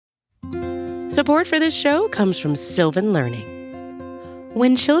Support for this show comes from Sylvan Learning.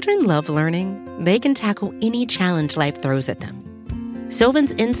 When children love learning, they can tackle any challenge life throws at them.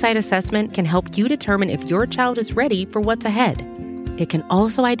 Sylvan's Insight Assessment can help you determine if your child is ready for what's ahead. It can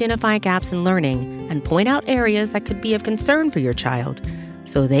also identify gaps in learning and point out areas that could be of concern for your child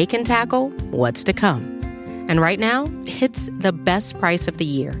so they can tackle what's to come. And right now, it's the best price of the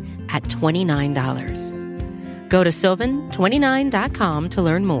year at $29. Go to sylvan29.com to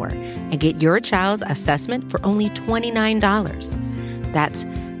learn more and get your child's assessment for only $29. That's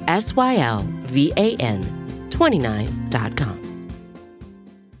SYLVAN 29.com.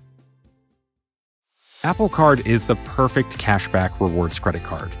 Apple Card is the perfect cashback rewards credit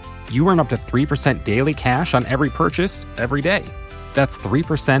card. You earn up to 3% daily cash on every purchase every day. That's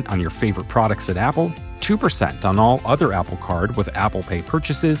 3% on your favorite products at Apple, 2% on all other Apple Card with Apple Pay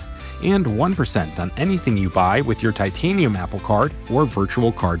purchases, and 1% on anything you buy with your titanium Apple Card or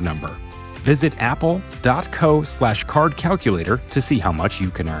virtual card number. Visit apple.co/card calculator to see how much you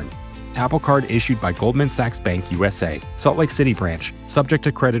can earn. Apple Card issued by Goldman Sachs Bank USA, Salt Lake City branch, subject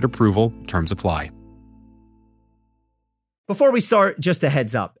to credit approval, terms apply. Before we start, just a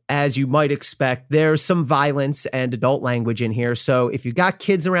heads up. As you might expect, there's some violence and adult language in here, so if you've got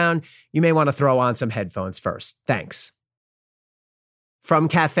kids around, you may want to throw on some headphones first. Thanks. From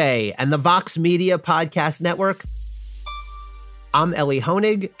Cafe and the Vox Media Podcast Network, I'm Ellie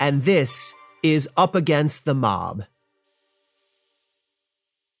Honig, and this is Up Against the Mob.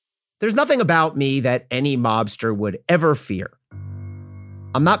 There's nothing about me that any mobster would ever fear.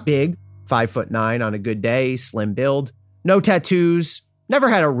 I'm not big, 5'9" on a good day, slim build. No tattoos, never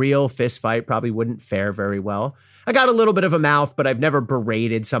had a real fist fight, probably wouldn't fare very well. I got a little bit of a mouth, but I've never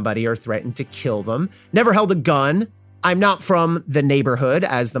berated somebody or threatened to kill them. Never held a gun. I'm not from the neighborhood,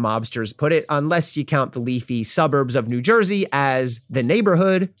 as the mobsters put it, unless you count the leafy suburbs of New Jersey as the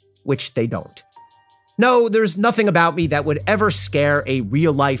neighborhood, which they don't. No, there's nothing about me that would ever scare a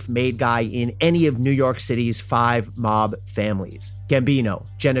real-life made guy in any of New York City's 5 mob families. Gambino,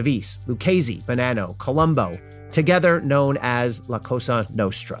 Genovese, Lucchese, Bonanno, Colombo, together known as La Cosa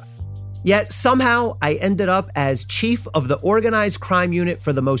Nostra. Yet somehow I ended up as chief of the organized crime unit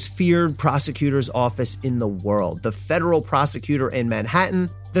for the most feared prosecutor's office in the world, the federal prosecutor in Manhattan,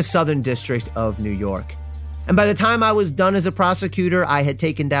 the Southern District of New York. And by the time I was done as a prosecutor, I had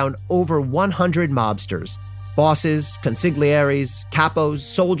taken down over 100 mobsters, bosses, consiglieres, capos,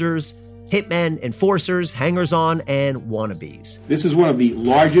 soldiers, hitmen, enforcers, hangers-on, and wannabes. This is one of the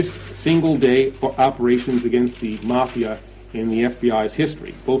largest single-day operations against the mafia in the FBI's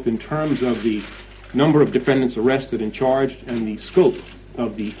history, both in terms of the number of defendants arrested and charged and the scope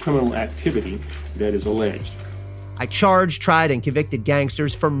of the criminal activity that is alleged. I charged, tried, and convicted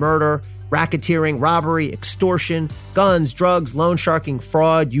gangsters for murder, racketeering, robbery, extortion, guns, drugs, loan sharking,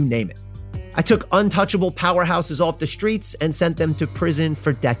 fraud, you name it. I took untouchable powerhouses off the streets and sent them to prison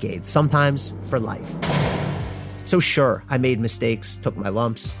for decades, sometimes for life. So sure, I made mistakes, took my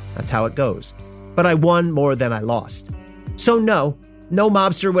lumps. That's how it goes. But I won more than I lost. So no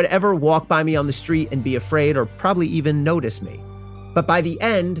mobster would ever walk by me on the street and be afraid or probably even notice me. But by the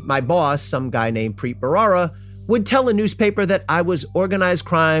end, my boss, some guy named Preet Bharara, would tell a newspaper that I was organized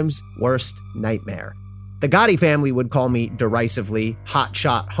crime's worst nightmare. The Gotti family would call me derisively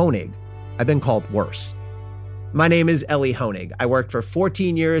Hotshot Honig. I've been called worse. My name is Ellie Honig. I worked for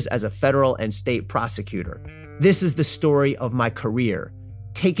 14 years as a federal and state prosecutor. This is the story of my career,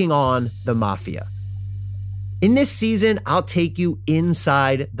 taking on the mafia. In this season, I'll take you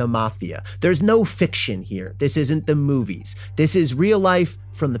inside the mafia. There's no fiction here. This isn't the movies. This is real life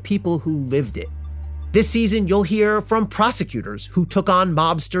from the people who lived it. This season, you'll hear from prosecutors who took on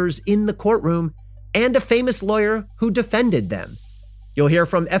mobsters in the courtroom and a famous lawyer who defended them. You'll hear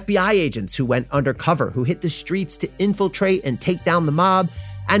from FBI agents who went undercover, who hit the streets to infiltrate and take down the mob,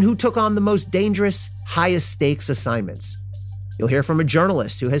 and who took on the most dangerous, highest stakes assignments. You'll hear from a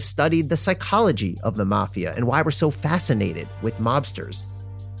journalist who has studied the psychology of the mafia and why we're so fascinated with mobsters.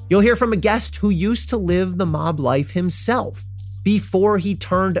 You'll hear from a guest who used to live the mob life himself before he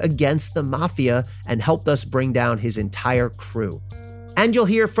turned against the mafia and helped us bring down his entire crew. And you'll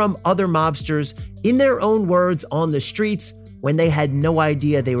hear from other mobsters in their own words on the streets when they had no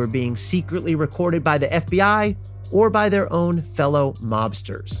idea they were being secretly recorded by the FBI or by their own fellow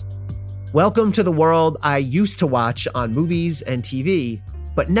mobsters. Welcome to the world I used to watch on movies and TV,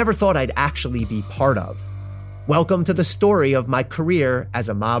 but never thought I'd actually be part of. Welcome to the story of my career as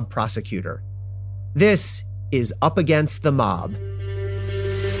a mob prosecutor. This is Up Against the Mob.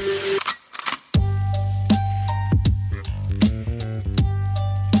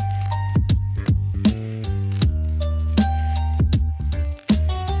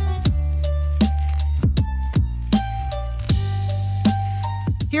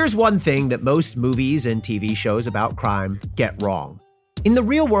 Here's one thing that most movies and TV shows about crime get wrong. In the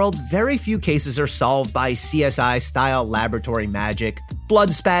real world, very few cases are solved by CSI-style laboratory magic,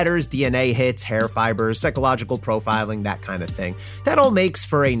 blood spatters, DNA hits, hair fibers, psychological profiling, that kind of thing. That all makes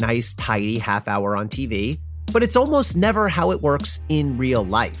for a nice, tidy half hour on TV, but it's almost never how it works in real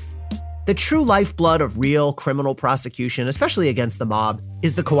life. The true lifeblood of real criminal prosecution, especially against the mob,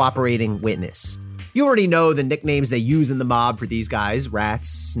 is the cooperating witness. You already know the nicknames they use in the mob for these guys: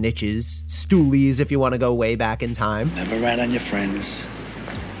 rats, snitches, stoolies if you want to go way back in time. Never rat on your friends,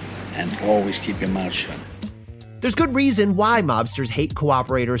 and always keep your mouth shut. There's good reason why mobsters hate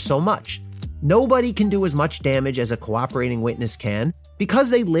cooperators so much. Nobody can do as much damage as a cooperating witness can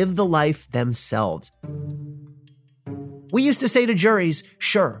because they live the life themselves. We used to say to juries,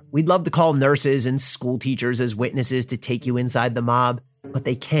 sure, we'd love to call nurses and school teachers as witnesses to take you inside the mob, but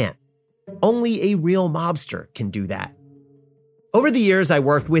they can't. Only a real mobster can do that. Over the years, I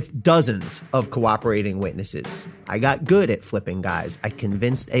worked with dozens of cooperating witnesses. I got good at flipping guys. I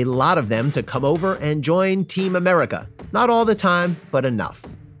convinced a lot of them to come over and join Team America. Not all the time, but enough.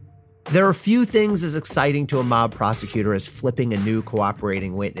 There are few things as exciting to a mob prosecutor as flipping a new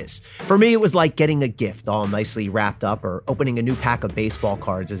cooperating witness. For me, it was like getting a gift all nicely wrapped up or opening a new pack of baseball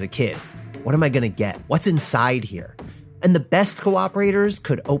cards as a kid. What am I going to get? What's inside here? And the best cooperators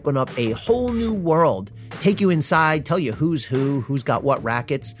could open up a whole new world, take you inside, tell you who's who, who's got what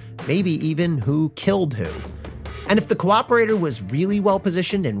rackets, maybe even who killed who. And if the cooperator was really well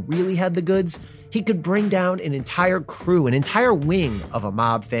positioned and really had the goods, he could bring down an entire crew, an entire wing of a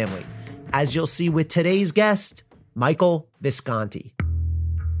mob family, as you'll see with today's guest, Michael Visconti.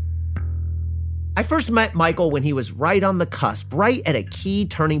 I first met Michael when he was right on the cusp, right at a key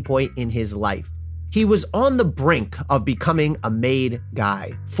turning point in his life. He was on the brink of becoming a made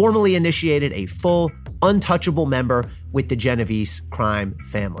guy, formally initiated a full, untouchable member with the Genovese crime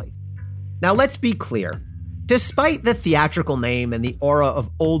family. Now, let's be clear. Despite the theatrical name and the aura of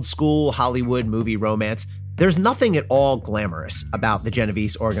old-school Hollywood movie romance, there's nothing at all glamorous about the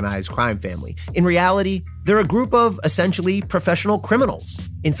Genovese organized crime family. In reality, they're a group of essentially professional criminals,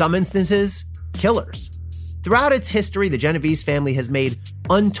 in some instances, killers. Throughout its history, the Genovese family has made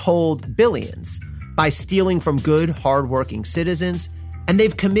untold billions by stealing from good, hardworking citizens, and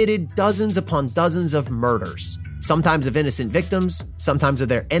they've committed dozens upon dozens of murders, sometimes of innocent victims, sometimes of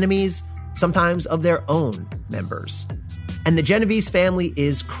their enemies, sometimes of their own members. And the Genovese family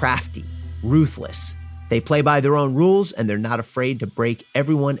is crafty, ruthless. They play by their own rules, and they're not afraid to break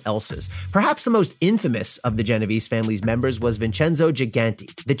everyone else's. Perhaps the most infamous of the Genovese family's members was Vincenzo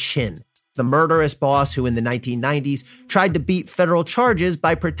Giganti, the Chin, the murderous boss who in the 1990s tried to beat federal charges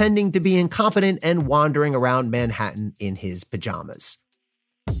by pretending to be incompetent and wandering around Manhattan in his pajamas.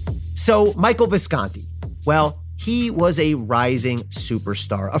 So Michael Visconti, well, he was a rising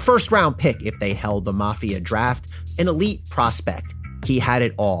superstar, a first-round pick if they held the Mafia draft, an elite prospect. He had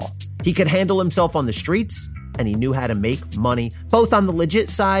it all. He could handle himself on the streets, and he knew how to make money, both on the legit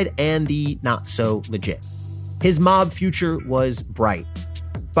side and the not-so-legit. His mob future was bright.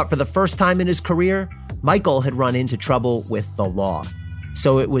 But for the first time in his career, Michael had run into trouble with the law.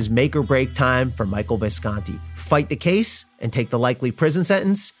 So it was make or break time for Michael Visconti. Fight the case and take the likely prison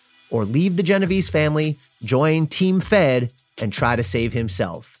sentence, or leave the Genovese family, join Team Fed, and try to save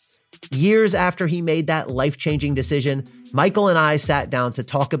himself. Years after he made that life-changing decision, Michael and I sat down to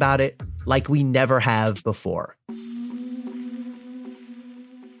talk about it like we never have before.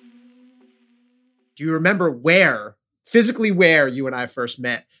 Do you remember physically where you and I first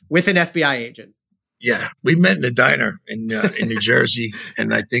met with an FBI agent? Yeah, we met in a diner in New Jersey,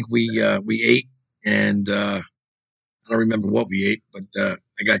 and I think we ate, and I don't remember what we ate, but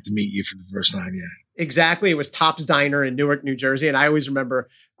I got to meet you for the first time. Yeah, exactly. It was Top's Diner in Newark, New Jersey, and I always remember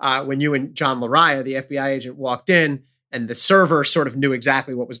when you and John Lariah, the FBI agent, walked in, and the server sort of knew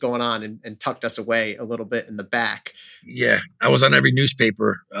exactly what was going on and tucked us away a little bit in the back. Yeah, I was on every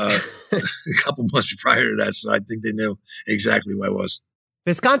newspaper a couple months prior to that, so I think they knew exactly who I was.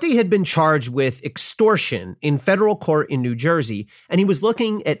 Visconti had been charged with extortion in federal court in New Jersey, and he was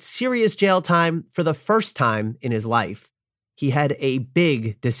looking at serious jail time for the first time in his life. He had a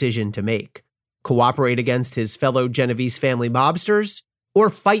big decision to make: cooperate against his fellow Genovese family mobsters, or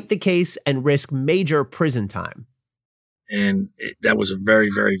fight the case and risk major prison time. And that was a very,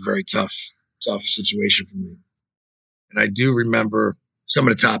 very, very tough situation for me. And I do remember some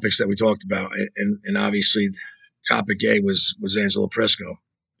of the topics that we talked about. And obviously, topic A was Angelo Prisco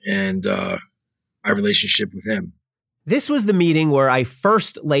and my relationship with him. This was the meeting where I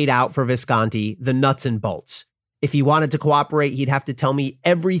first laid out for Visconti the nuts and bolts. If he wanted to cooperate, he'd have to tell me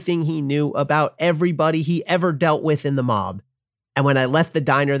everything he knew about everybody he ever dealt with in the mob. And when I left the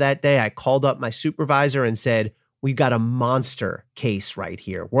diner that day, I called up my supervisor and said, we've got a monster case right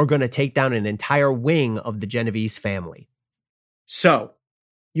here. We're going to take down an entire wing of the Genovese family. So,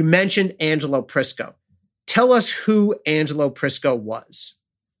 you mentioned Angelo Prisco. Tell us who Angelo Prisco was.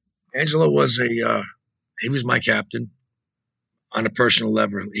 Angelo was he was my captain on a personal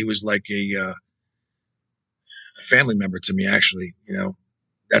level. He was like a family member to me, actually.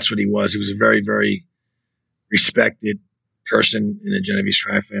 That's what he was. He was a very, very respected person in the Genovese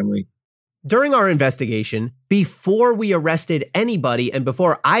crime family. During our investigation, before we arrested anybody and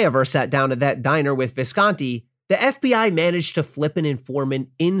before I ever sat down at that diner with Visconti, the FBI managed to flip an informant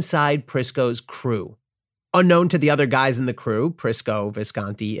inside Prisco's crew. Unknown to the other guys in the crew, Prisco,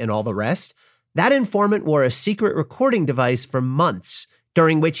 Visconti, and all the rest, that informant wore a secret recording device for months,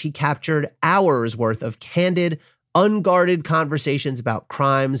 during which he captured hours worth of candid, unguarded conversations about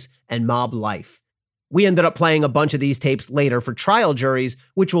crimes and mob life. We ended up playing a bunch of these tapes later for trial juries,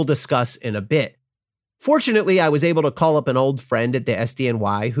 which we'll discuss in a bit. Fortunately, I was able to call up an old friend at the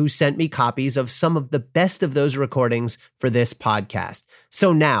SDNY who sent me copies of some of the best of those recordings for this podcast.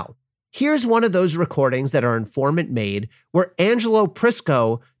 So now, here's one of those recordings that our informant made where Angelo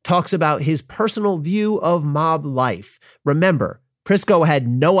Prisco talks about his personal view of mob life. Remember, Prisco had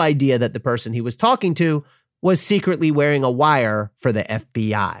no idea that the person he was talking to was secretly wearing a wire for the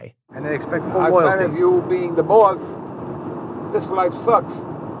FBI. And they expect full loyalty. Outside of you being the boss, this life sucks.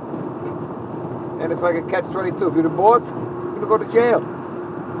 And it's like a catch-22. If you're the boss, you're going to go to jail.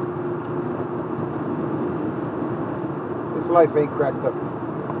 This life ain't cracked up.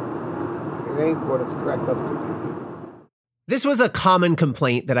 It ain't what it's cracked up to be. This was a common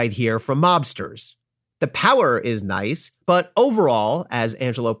complaint that I'd hear from mobsters. The power is nice, but overall, as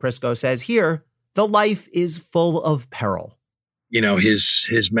Angelo Prisco says here, the life is full of peril.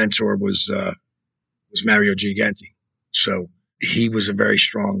 His mentor was Mario Gigante. So he was a very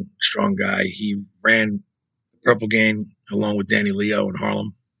strong guy. He ran the Purple Gang along with Danny Leo in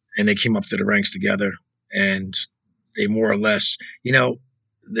Harlem, and they came up to the ranks together. And they more or less,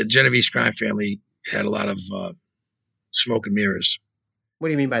 the Genovese crime family had a lot of smoke and mirrors. What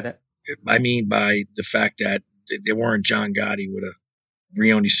do you mean by that? I mean by the fact that they weren't John Gotti with a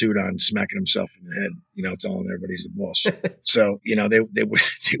Brioni suit on, smacking himself in the head, telling everybody he's the boss. So,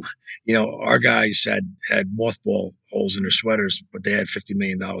 they our guys had mothball holes in their sweaters, but they had $50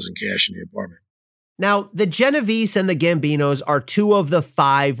 million in cash in the apartment. Now, the Genovese and the Gambinos are two of the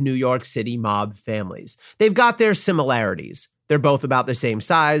 5 New York City mob families. They've got their similarities. They're both about the same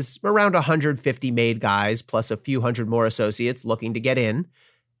size, around 150 made guys, plus a few hundred more associates looking to get in.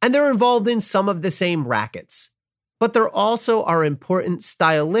 And they're involved in some of the same rackets. But there also are important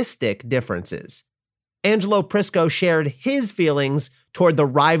stylistic differences. Angelo Prisco shared his feelings toward the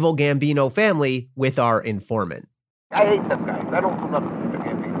rival Gambino family with our informant. I hate them guys. I don't do nothing with the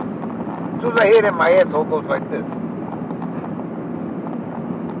Gambinos. As soon as I hear them, my asshole goes like this.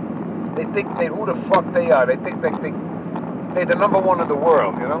 They think who the fuck they are. They think they're the number one in the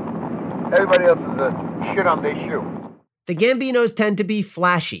world, Everybody else is a shit on their shoe. The Gambinos tend to be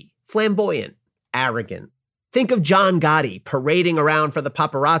flashy, flamboyant, arrogant. Think of John Gotti parading around for the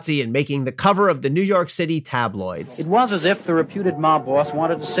paparazzi and making the cover of the New York City tabloids. It was as if the reputed mob boss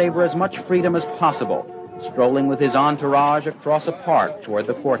wanted to savor as much freedom as possible, strolling with his entourage across a park toward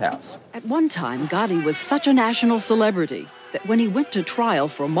the courthouse. At one time, Gotti was such a national celebrity that when he went to trial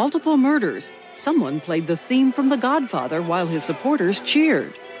for multiple murders, someone played the theme from The Godfather while his supporters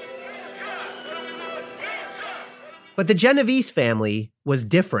cheered. But the Genovese family was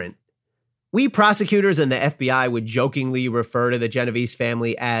different. We prosecutors and the FBI would jokingly refer to the Genovese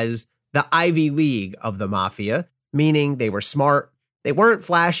family as the Ivy League of the mafia, meaning they were smart, they weren't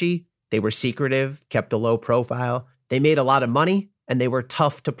flashy, they were secretive, kept a low profile, they made a lot of money, and they were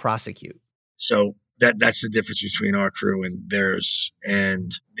tough to prosecute. So that's the difference between our crew and theirs.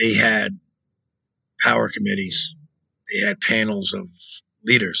 And they had power committees. They had panels of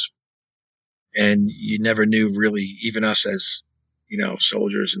leaders. And you never knew really, even us as,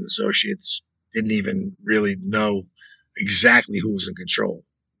 soldiers and associates didn't even really know exactly who was in control.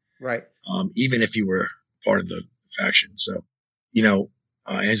 Right. Even if you were part of the faction. So,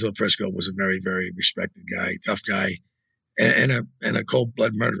 Angelo Prisco was a very, very respected guy, tough guy, and a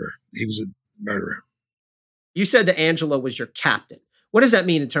cold-blooded murderer. He was a murderer. You said that Angelo was your captain. What does that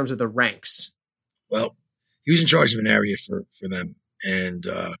mean in terms of the ranks? Well, he was in charge of an area for them. And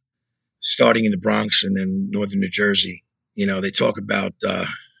starting in the Bronx and then northern New Jersey, they talk about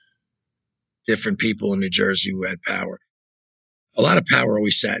different people in New Jersey who had power. A lot of power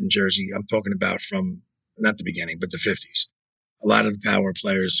always sat in Jersey. I'm talking about from not the beginning, but the 50s. A lot of the power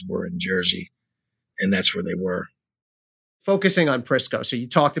players were in Jersey, and that's where they were. Focusing on Prisco. So you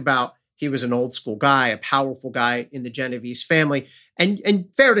talked about he was an old school guy, a powerful guy in the Genovese family. And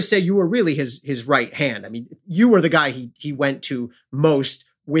fair to say you were really his right hand. I mean, you were the guy he went to most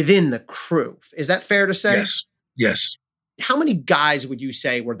within the crew. Is that fair to say? Yes. How many guys would you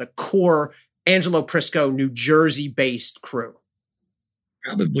say were the core Angelo Prisco, New Jersey-based crew?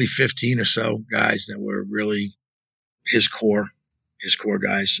 Probably 15 or so guys that were really his core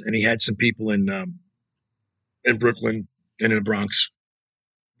guys. And he had some people in Brooklyn and in the Bronx.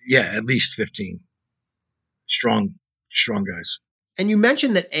 Yeah, at least 15. Strong guys. And you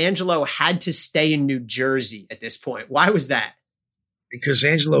mentioned that Angelo had to stay in New Jersey at this point. Why was that? Because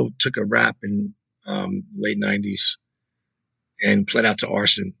Angelo took a rap in late 90s and pled out to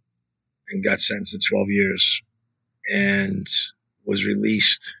arson and got sentenced to 12 years and was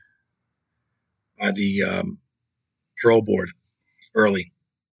released by the parole board early.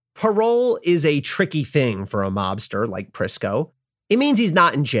 Parole is a tricky thing for a mobster like Prisco. It means he's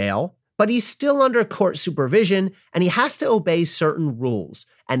not in jail, but he's still under court supervision and he has to obey certain rules.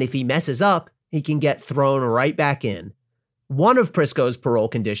 And if he messes up, he can get thrown right back in. One of Prisco's parole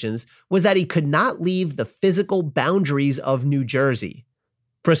conditions was that he could not leave the physical boundaries of New Jersey.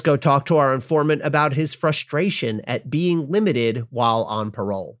 Prisco talked to our informant about his frustration at being limited while on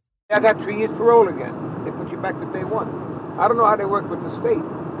parole. I got 3 years parole again. They put you back to day one. I don't know how they work with the state,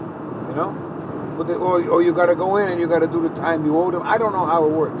 you know? But or you got to go in and you got to do the time you owe them. I don't know how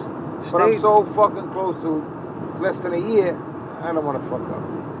it works. But I'm so fucking close to less than a year, I don't want to fuck up.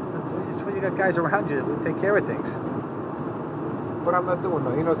 It's when you got guys around you that take care of things. But I'm not doing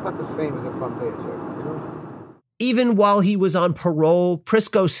that. You know, it's not the same as if I'm there, Jeff, you know? Even while he was on parole,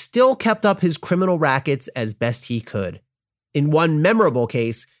 Prisco still kept up his criminal rackets as best he could. In one memorable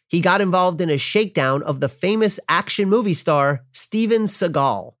case, he got involved in a shakedown of the famous action movie star Steven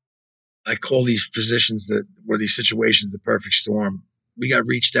Seagal. I call these positions these situations the perfect storm. We got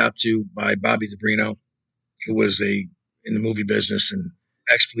reached out to by Bobby DeBrino, who was in the movie business and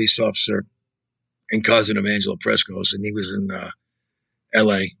ex-police officer and cousin of Angelo Prisco's, and he was in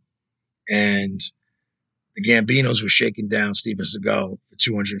L.A. And the Gambinos were shaking down Steven Seagal for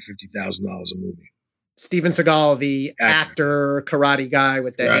 $250,000 a movie. Steven Seagal, the actor, karate guy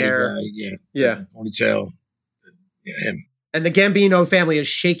with the hair. Guy, yeah. The ponytail. Yeah, him. And the Gambino family is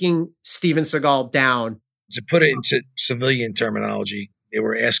shaking Steven Seagal down. To put it into civilian terminology, they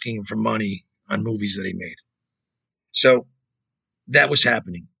were asking for money on movies that he made. So that was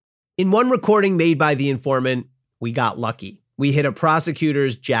happening. In one recording made by the informant, we got lucky. We hit a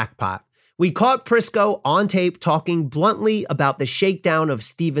prosecutor's jackpot. We caught Prisco on tape talking bluntly about the shakedown of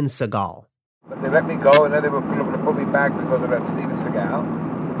Steven Seagal. But they let me go, and then they were going to put me back because of that Steven Seagal.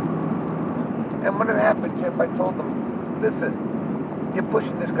 And when it happened, Jeff, I told them, listen, you're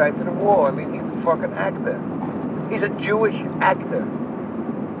pushing this guy to the wall. I mean, he's a fucking actor. He's a Jewish actor.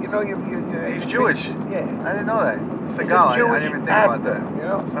 You know, he's Jewish? Yeah. I didn't know that. Seagal, I didn't even think about that. You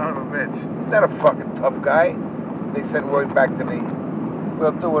know? Son of a bitch. He's not a fucking tough guy. They sent word back to me.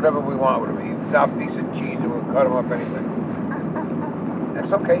 We'll do whatever we want with him. He's a soft piece of cheese and we'll cut him up anyway.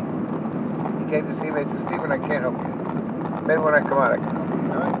 That's okay. He came to see me and said, Steven, I can't help you. Maybe when I come out, I can help you.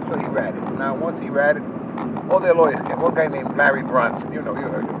 All right? So he ratted. Now, once he ratted, all their lawyers came. One guy named Larry Bronson. You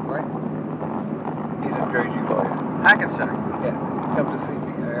heard him, right? He's a Jersey lawyer. Hackensack. Yeah. He comes to see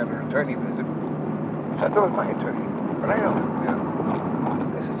me. I had an attorney visit. So I thought it was my attorney. But I know him, you know.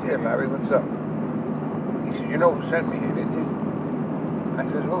 I said, yeah, Larry, what's up? He said, you know who sent me here, didn't you? I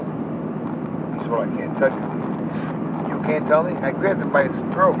said, who? He said, well, I can't tell you. You can't tell me? I grabbed him by his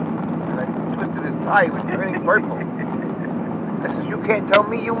throat. And I twisted his tie. He was turning purple. I said, you can't tell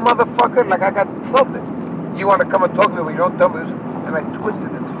me, you motherfucker? Like I got insulted. You want to come and talk to me when you don't tell me? And I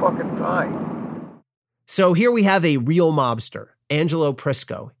twisted his fucking tie. So here we have a real mobster, Angelo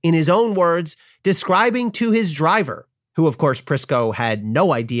Prisco, in his own words, describing to his driver, who of course Prisco had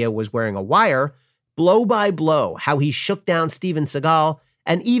no idea was wearing a wire, blow by blow, how he shook down Steven Seagal,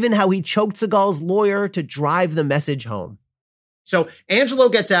 and even how he choked Seagal's lawyer to drive the message home. So Angelo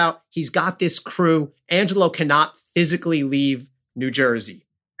gets out. He's got this crew. Angelo cannot physically leave New Jersey.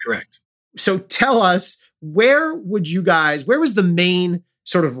 Correct. So tell us, where was the main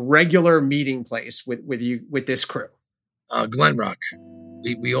sort of regular meeting place with this crew? Glen Rock.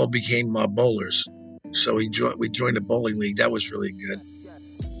 We all became bowlers. So we joined a bowling league. That was really good.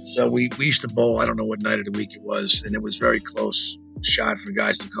 So we used to bowl, I don't know what night of the week it was, and it was very close shot for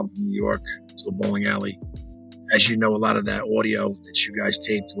guys to come from New York to a bowling alley. As you know, a lot of that audio that you guys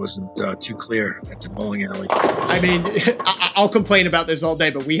taped wasn't too clear at the bowling alley. I mean, I'll complain about this all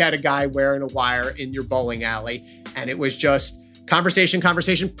day, but we had a guy wearing a wire in your bowling alley, and it was just Conversation,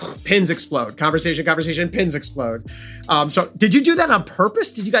 pins explode. Conversation, pins explode. So did you do that on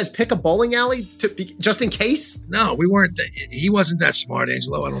purpose? Did you guys pick a bowling alley just in case? No, we weren't. He wasn't that smart,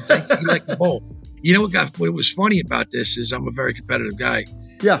 Angelo. I don't think. He liked to bowl. You know what was funny about this is I'm a very competitive guy.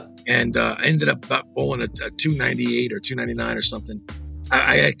 Yeah. And I ended up bowling at 298 or 299 or something.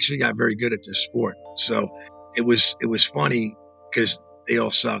 I actually got very good at this sport. So it was funny because they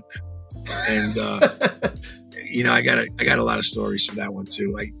all sucked. And, I got a lot of stories for that one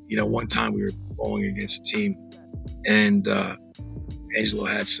too. One time we were bowling against a team and Angelo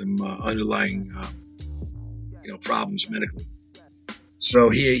had some underlying, problems medically. So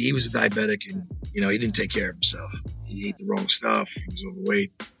he was a diabetic and, he didn't take care of himself. He ate the wrong stuff. He was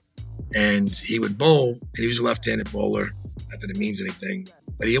overweight. And he would bowl, and he was a left-handed bowler. Not that it means anything.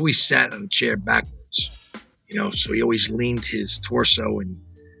 But he always sat on a chair backwards, so he always leaned his torso and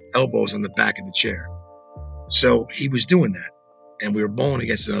elbows on the back of the chair. So he was doing that. And we were bowling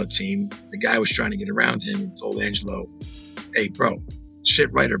against another team. The guy was trying to get around him and told Angelo, hey, bro,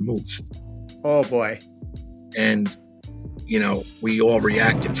 sit right or move. Oh, boy. And, we all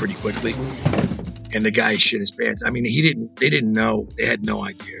reacted pretty quickly. And the guy shit his pants. I mean, they didn't know. They had no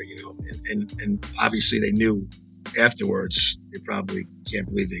idea, and obviously they knew afterwards. They probably can't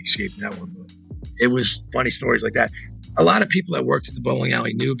believe they escaped that one. But it was funny stories like that. A lot of people that worked at the bowling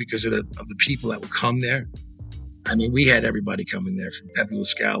alley knew because of the people that would come there. I mean, we had everybody coming there from Pepe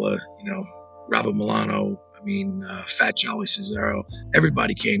Lascala, Robert Milano. I mean, Fat Jolly Cesaro.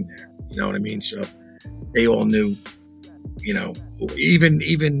 Everybody came there. You know what I mean? So they all knew,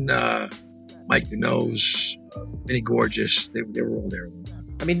 even Mike DeNose, Vinny Gorgeous, they were all there.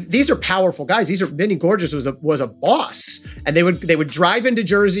 I mean, these are powerful guys. Vinny Gorgeous was a boss, and they would drive into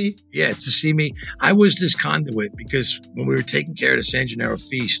Jersey. Yeah, to see me. I was this conduit because when we were taking care of the San Gennaro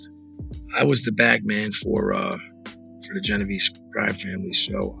feast, I was the bag man for the Genovese crime family.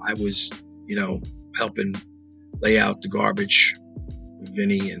 So I was, helping lay out the garbage with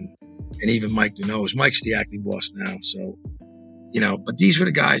Vinny and even Mike DeNose. Mike's the acting boss now, so but these were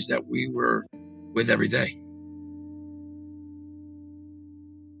the guys that we were with every day.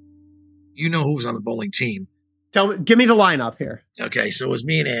 Who was on the bowling team. Give me the lineup here. Okay, so it was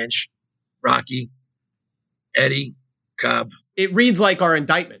me and Ange, Rocky, Eddie, Cobb. It reads like our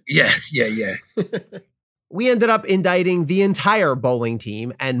indictment. Yeah. We ended up indicting the entire bowling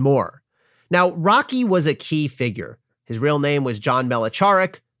team and more. Now, Rocky was a key figure. His real name was John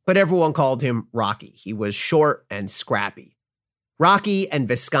Melicharik, but everyone called him Rocky. He was short and scrappy. Rocky and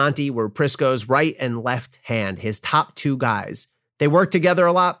Visconti were Prisco's right and left hand, his top two guys. They worked together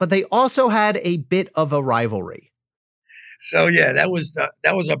a lot, but they also had a bit of a rivalry. So yeah, that was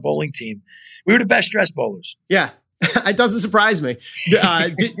our bowling team. We were the best dressed bowlers. Yeah, it doesn't surprise me.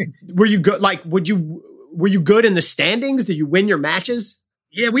 Were you good? Were you good in the standings? Did you win your matches?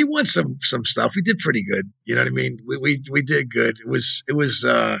 Yeah, we won some stuff. We did pretty good. You know what I mean? We did good. It was.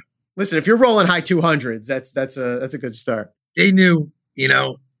 Listen, if you're rolling high 200s, that's a good start. They knew,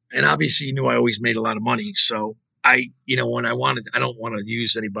 and obviously you knew I always made a lot of money. So I don't want to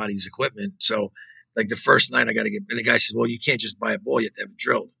use anybody's equipment. So like the first night and the guy says, well, you can't just buy a ball. You have to have it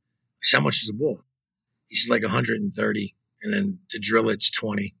drilled. I said, how much is a ball? He said like 130. And then to drill it's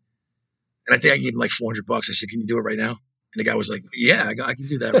 20. And I think I gave him like $400. I said, can you do it right now? And the guy was like, yeah, I can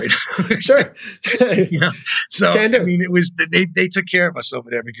do that right now. Sure. So, I mean, it was, they took care of us over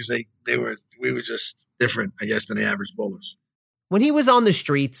there because we were just different, I guess, than the average bowlers. When he was on the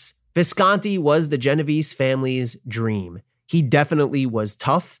streets, Visconti was the Genovese family's dream. He definitely was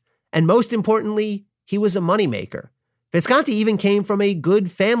tough. And most importantly, he was a moneymaker. Visconti even came from a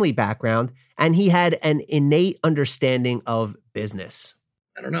good family background, and he had an innate understanding of business.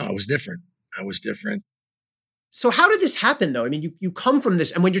 I don't know. I was different. So how did this happen, though? I mean, you come from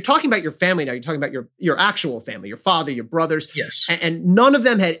this, and when you're talking about your family now, you're talking about your actual family, your father, your brothers. Yes. And none of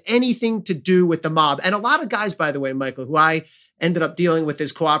them had anything to do with the mob. And a lot of guys, by the way, Michael, who I ended up dealing with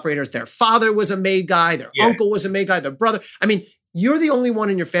as cooperators, their father was a made guy, their uncle was a made guy, their brother. I mean, you're the only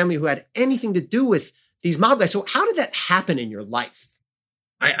one in your family who had anything to do with these mob guys. So how did that happen in your life?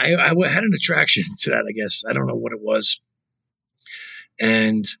 I had an attraction to that, I guess. I don't know what it was.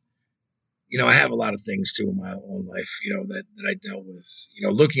 And I have a lot of things too in my own life, that I dealt with,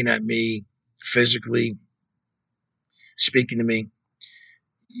 looking at me physically, speaking to me,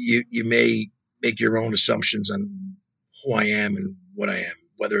 you may make your own assumptions on who I am and what I am,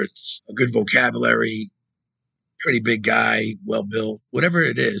 whether it's a good vocabulary, pretty big guy, well built, whatever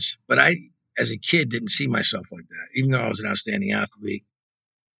it is. But I, as a kid, didn't see myself like that. Even though I was an outstanding athlete,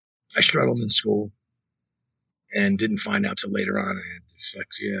 I struggled in school and didn't find out till later on I had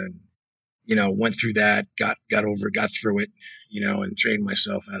dyslexia and went through that, got over it, got through it, and trained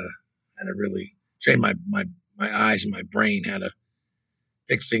myself how to really train my eyes and my brain how to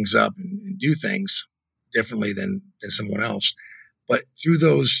pick things up and do things differently than someone else. But through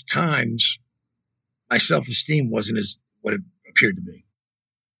those times, my self-esteem wasn't as what it appeared to be.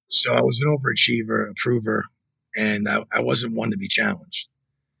 So I was an overachiever, a prover, and I wasn't one to be challenged.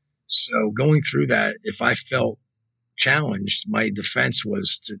 So going through that, if I felt challenged, my defense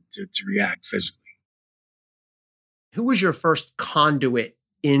was to react physically. Who was your first conduit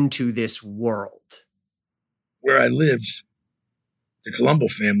into this world? Where I lived, the Colombo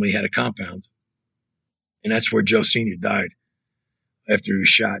family had a compound, and that's where Joe Sr. died after he was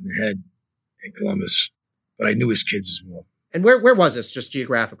shot in the head in Columbus. But I knew his kids as well. And where was this, just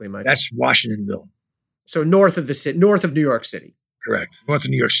geographically, Mike? That's Washingtonville. So north of New York City. Correct. North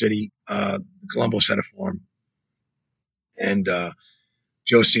of New York City. Columbus had a farm. And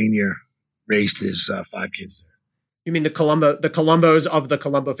Joe Sr. raised his 5 kids there. You mean the Colombos of the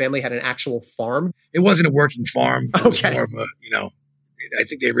Colombo family had an actual farm? It wasn't a working farm. It was more of a, I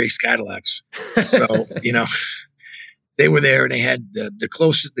think they raced Cadillacs. So, they were there, and they had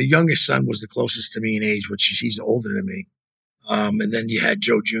the youngest son was the closest to me in age, which he's older than me. And then you had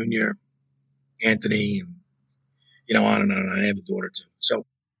Joe Jr., Anthony, and, on and on. I have a daughter too. So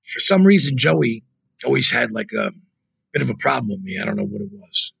for some reason, Joey always had like a bit of a problem with me. I don't know what it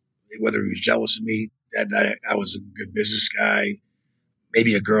was, whether he was jealous of me, that I was a good business guy.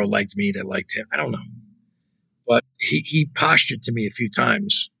 Maybe a girl liked me that liked him. I don't know. But he postured to me a few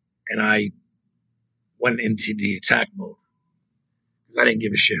times, and I went into the attack mode because I didn't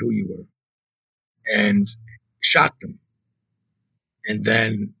give a shit who you were, and shocked him. And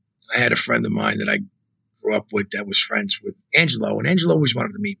then I had a friend of mine that I grew up with that was friends with Angelo, and Angelo always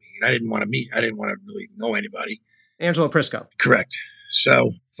wanted to meet me, and I didn't want to really know anybody. Angelo Prisco. Correct.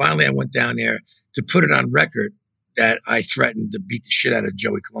 So finally I went down there to put it on record that I threatened to beat the shit out of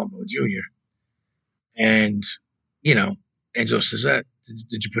Joey Colombo Jr. And, Angelo says,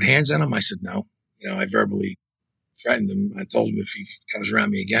 did you put hands on him? I said, no. I verbally threatened him. I told him if he comes around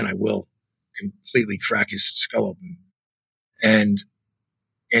me again, I will completely crack his skull open. And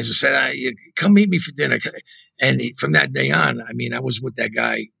Angelo said, come meet me for dinner. And from that day on, I was with that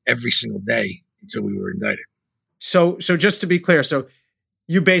guy every single day until we were indicted. So just to be clear, so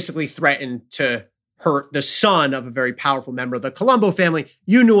you basically threatened to hurt the son of a very powerful member of the Colombo family.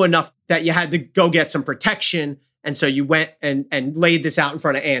 You knew enough that you had to go get some protection. And so you went and laid this out in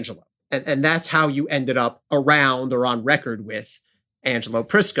front of Angelo. And that's how you ended up around or on record with Angelo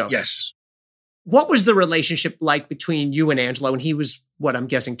Prisco. Yes. What was the relationship like between you and Angelo? And he was, I'm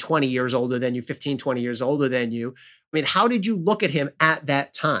guessing 20 years older than you, 15, 20 years older than you. How did you look at him at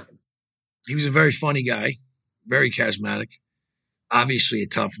that time? He was a very funny guy, very charismatic, obviously a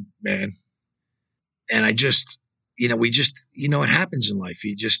tough man. And I just, it happens in life.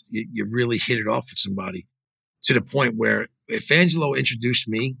 You really hit it off with somebody to the point where if Angelo introduced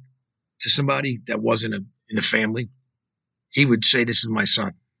me to somebody that wasn't in the family, he would say, this is my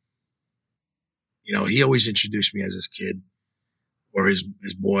son. He always introduced me as his kid or his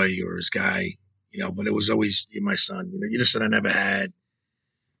boy or his guy, but it was always, you're my son, you're the son I never had,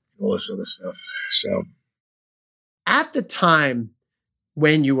 all this other stuff. So at the time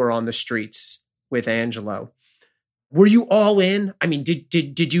when you were on the streets with Angelo, were you all in?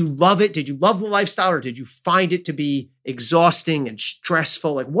 Did you love it? Did you love the lifestyle, or did you find it to be exhausting and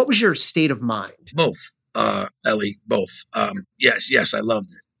stressful? Like, what was your state of mind? Both, Ellie, both. Yes, I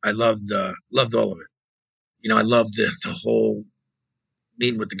loved it. I loved all of it. I loved the whole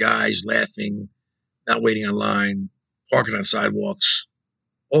meeting with the guys, laughing, not waiting in line, parking on sidewalks,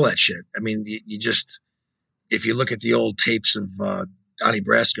 all that shit. You just, if you look at the old tapes of Donnie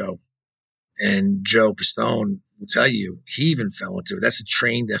Brasco and Joe Pistone, will tell you, he even fell into it. That's a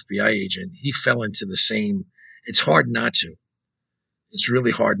trained FBI agent. He fell into the same. It's hard not to. It's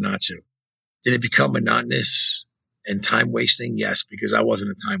really hard not to. Did it become monotonous and time wasting? Yes, because I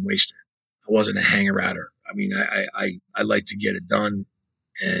wasn't a time waster. I wasn't a hanger-outer. I like to get it done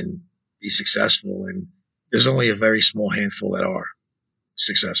and be successful. And there's only a very small handful that are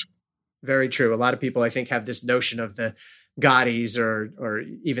successful. Very true. A lot of people, I think, have this notion of the Gottis or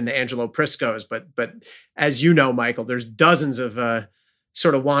even the Angelo Priscos. But as you know, Michael, there's dozens of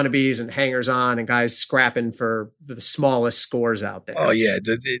sort of wannabes and hangers-on and guys scrapping for the smallest scores out there. Oh, yeah.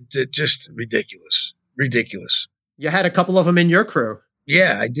 Just ridiculous. Ridiculous. You had a couple of them in your crew.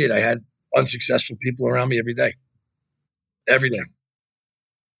 Yeah, I did. I had unsuccessful people around me every day. Every day.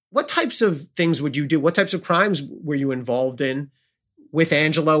 What types of things would you do? What types of crimes were you involved in with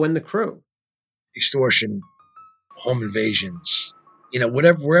Angelo and the crew? Extortion, home invasions,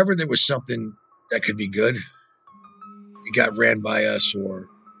 wherever there was something that could be good, it got ran by us or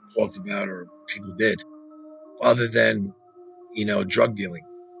talked about or people did, other than, drug dealing.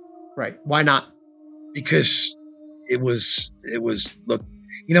 Right. Why not? Because it was, look,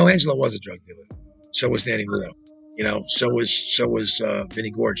 Angelo was a drug dealer. So was Danny Leo. So was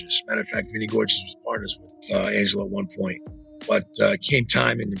Vinny Gorgeous. Matter of fact, Vinny Gorgeous was partners with Angelo at one point. But came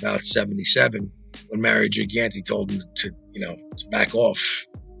time in about 77 when Mario Gigante told him to back off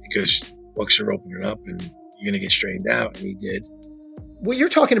because books are opening up and you're going to get straightened out. And he did. What you're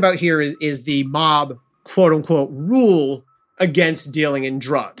talking about here is the mob, quote unquote, rule against dealing in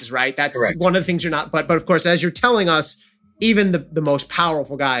drugs, right? That's correct. One of the things you're not. But of course, as you're telling us, even the most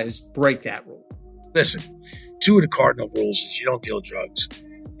powerful guys break that rule. Listen, 2 of the cardinal rules is you don't deal drugs.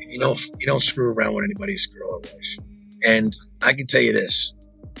 And you don't screw around with anybody's girl or wife. And I can tell you this.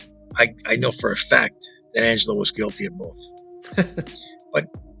 I know for a fact that Angelo was guilty of both. But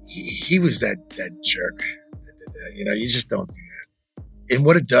he was that jerk. You just don't do that. And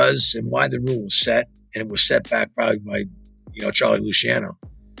what it does and why the rule was set, and it was set back probably by, Charlie Luciano,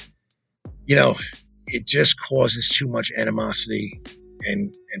 it just causes too much animosity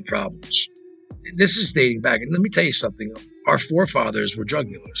and problems. This is dating back. And let me tell you something. Our forefathers were drug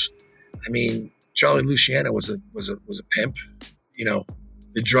dealers. I mean, Charlie Luciano was a pimp.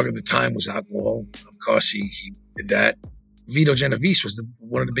 The drug of the time was alcohol. Of course, he did that. Vito Genovese was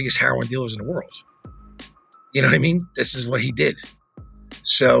one of the biggest heroin dealers in the world. You know what I mean? This is what he did.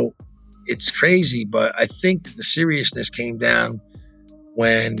 So it's crazy, but I think that the seriousness came down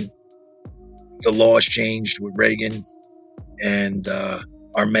when the laws changed with Reagan and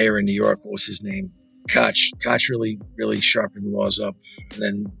our mayor in New York, what was his name? Koch really, really sharpened the laws up. And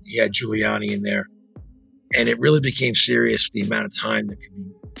then he had Giuliani in there. And it really became serious the amount of time that could be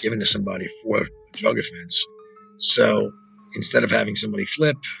given to somebody for a drug offense. So instead of having somebody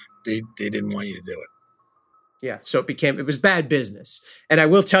flip, they didn't want you to do it. Yeah, so it was bad business. And I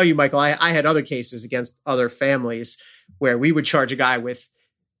will tell you, Michael, I had other cases against other families where we would charge a guy with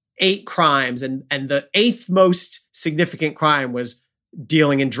 8 crimes, and the 8th most significant crime was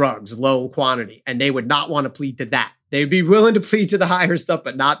dealing in drugs, low quantity, and they would not want to plead to that. They'd be willing to plead to the higher stuff,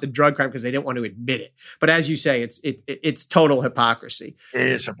 but not the drug crime because they didn't want to admit it. But as you say, it's total hypocrisy. It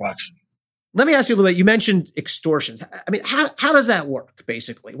is hypocrisy. Let me ask you a little bit. You mentioned extortions. I mean, how does that work,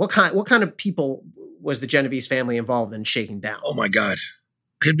 basically? What kind of people was the Genovese family involved in shaking down? Oh, my God.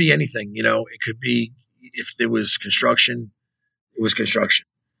 Could be anything. It could be if there was construction, it was construction.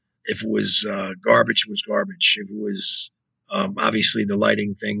 If it was garbage, it was garbage. If it was obviously the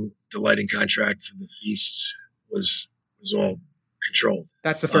lighting contract for the feasts was all controlled.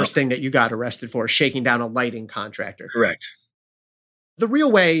 That's the first thing that you got arrested for, shaking down a lighting contractor. Correct. The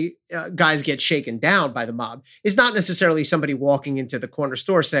real way guys get shaken down by the mob is not necessarily somebody walking into the corner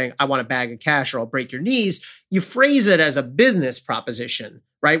store saying, I want a bag of cash or I'll break your knees. You phrase it as a business proposition,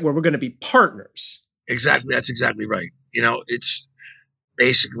 right? Where we're going to be partners. Exactly. That's exactly right. It's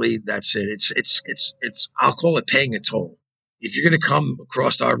basically, that's it. It's I'll call it paying a toll. If you're going to come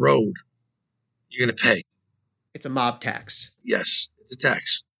across our road, you're going to pay. It's a mob tax. Yes, it's a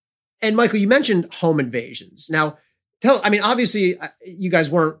tax. And Michael, you mentioned home invasions. Now, obviously you guys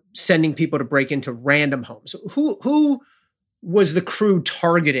weren't sending people to break into random homes. Who was the crew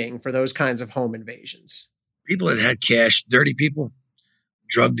targeting for those kinds of home invasions? People that had cash, dirty people,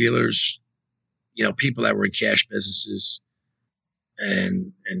 drug dealers, people that were in cash businesses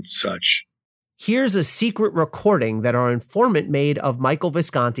and such. Here's a secret recording that our informant made of Michael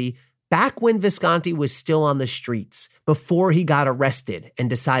Visconti back when Visconti was still on the streets, before he got arrested and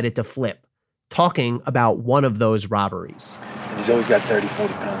decided to flip, talking about one of those robberies. And he's always got 30,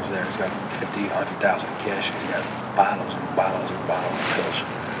 40 pounds there. He's got 50, 100,000 in cash. And he got bottles and bottles and bottles of pills.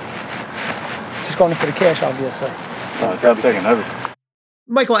 Just going in for the cash, obviously. I'm taking everything.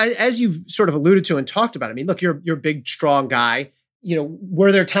 Michael, as you've sort of alluded to and talked about, look, you're a big, strong guy.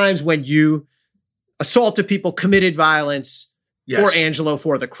 Were there times when you assaulted people, committed violence for Angelo,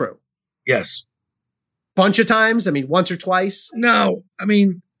 for the crew? Yes. Bunch of times? Once or twice? No.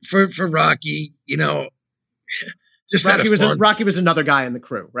 For Rocky, just Rocky was another guy in the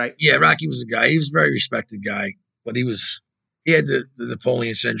crew, right? Yeah, Rocky was a guy. He was a very respected guy, but he had the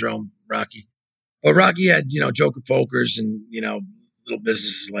Napoleon syndrome, Rocky. But Rocky had, Joker Pokers and, little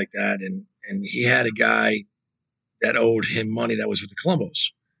businesses like that. And he had a guy that owed him money that was with the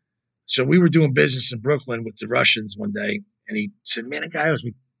Columbos. So we were doing business in Brooklyn with the Russians one day. And he said, man, a guy owes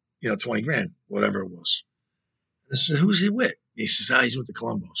me, 20 grand, whatever it was. I said, who's he with? He says, he's with the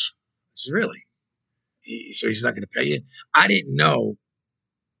Columbos. I said, really? So he's not going to pay you? I didn't know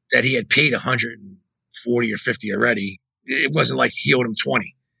that he had paid 140 or 50 already It wasn't like he owed him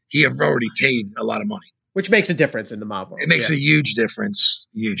 20. He had already paid a lot of money. Which makes a difference in the mob world. It makes a huge difference.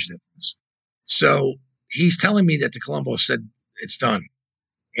 Huge difference. So he's telling me that the Colombo said it's done.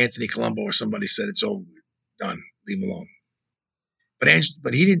 Anthony Colombo or somebody said it's over. Done. Leave him alone.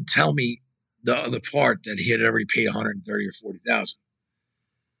 But he didn't tell me the other part that he had already paid $130,000 or $40,000.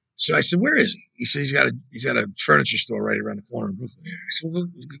 So I said, where is he? He said he's got a furniture store right around the corner in Brooklyn. I said, well,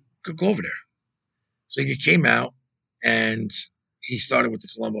 go over there. So he came out and he started with the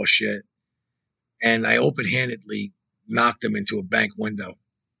Colombo shit. And I open-handedly knocked him into a bank window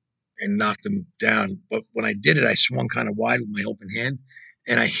and knocked him down. But when I did it, I swung kind of wide with my open hand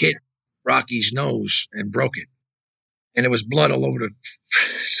and I hit Rocky's nose and broke it. And it was blood all over the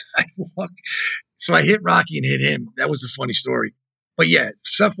sidewalk. So I hit Rocky and hit him. That was the funny story. But yeah,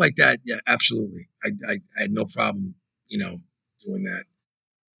 stuff like that. Yeah, absolutely. I had no problem, doing that.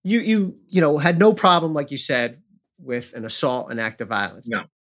 You had no problem, like you said, with an assault and act of violence. No.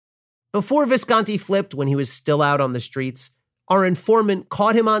 Before Visconti flipped when he was still out on the streets, our informant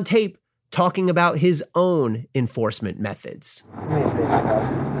caught him on tape talking about his own enforcement methods.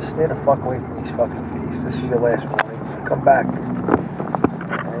 Just stay the fuck away from these fucking fees. This is your last warning. Come back,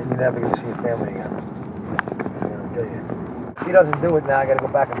 and you're never going to see your family again. I'm going to kill you. If he doesn't do it now, I got to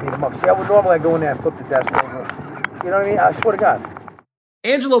go back and beat him up. See, I would normally go in there and flip the desk over. You know what I mean? I swear to God.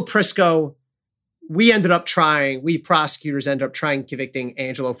 Angelo Prisco, we prosecutors ended up trying convicting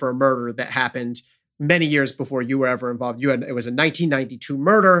Angelo for a murder that happened many years before you were ever involved. It was a 1992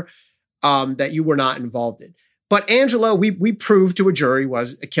 murder that you were not involved in. But Angelo, we proved to a jury,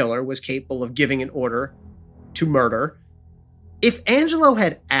 was a killer, was capable of giving an order to murder. If Angelo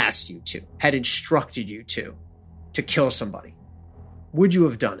had asked you to, had instructed you to kill somebody, would you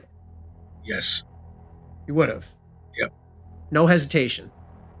have done it? Yes. You would have? Yep. No hesitation?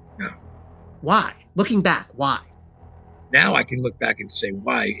 No. Why? Looking back, why? Now I can look back and say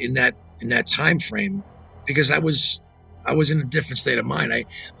why in that time frame, because I was in a different state of mind.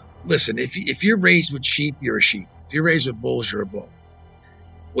 Listen, if you're raised with sheep, you're a sheep. If you're raised with bulls, you're a bull.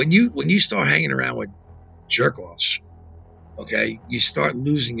 When you start hanging around with jerk-offs, okay, you start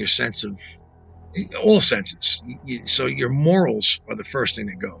losing your sense of all senses. So your morals are the first thing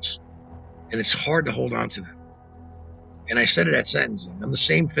that goes, and it's hard to hold on to them. And I said it at sentencing. I'm the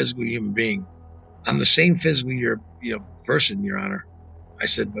same physical human being. I'm the same physical person, Your Honor. I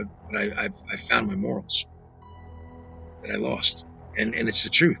said, but I found my morals that I lost, and it's the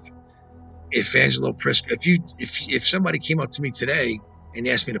truth. If Angelo Prisco, if somebody came up to me today and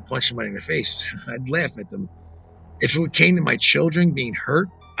asked me to punch somebody in the face, I'd laugh at them. If it came to my children being hurt,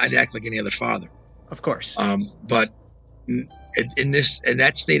 I'd act like any other father. Of course. But in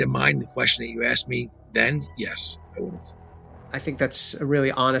that state of mind, the question that you asked me then, yes, I would have. I think that's a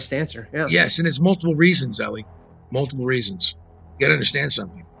really honest answer. Yeah. Yes, and it's multiple reasons, Ellie. Multiple reasons. You got to understand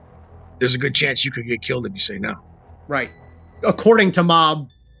something. There's a good chance you could get killed if you say no. Right. According to mob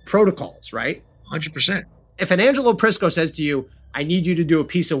protocols, right? 100%. If an Angelo Prisco says to you, I need you to do a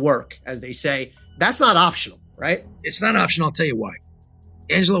piece of work, as they say, that's not optional, right? It's not optional. I'll tell you why.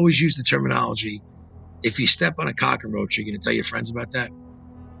 Angelo always used the terminology, if you step on a cockroach, are you going to tell your friends about that?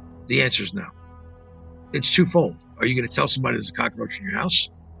 The answer is no. It's twofold. Are you going to tell somebody there's a cockroach in your house?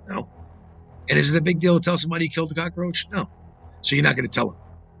 No. And is it a big deal to tell somebody you killed a cockroach? No. So you're not going to tell them.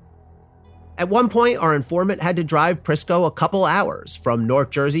 At one point, our informant had to drive Prisco a couple hours from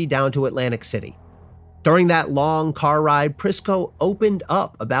North Jersey down to Atlantic City. During that long car ride, Prisco opened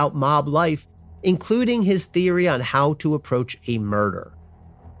up about mob life, including his theory on how to approach a murder.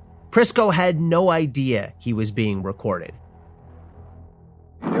 Prisco had no idea he was being recorded.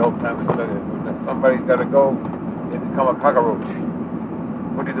 The old time said that somebody's got to go and become a cockroach.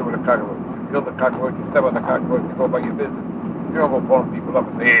 What do you do with a cockroach? You kill the cockroach, you step on the cockroach, you go about your business. You don't go calling people up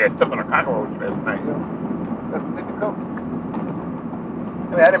and say, hey, I stepped on a cockroach last night. That's the thing to go. I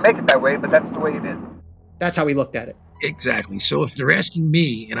mean, I didn't make it that way, but that's the way it is. That's how he looked at it. Exactly. So if they're asking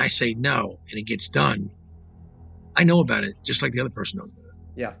me and I say no and it gets done, I know about it just like the other person knows about it.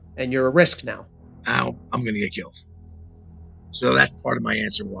 Yeah. And you're a risk now. Now I'm going to get killed. So that's part of my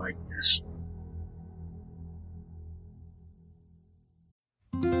answer why, yes.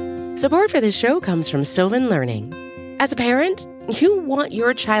 Support for this show comes from Sylvan Learning. As a parent, you want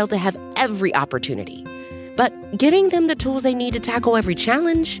your child to have every opportunity, but giving them the tools they need to tackle every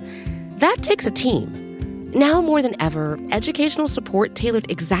challenge, that takes a team. Now more than ever, educational support tailored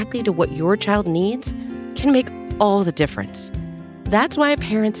exactly to what your child needs can make all the difference. That's why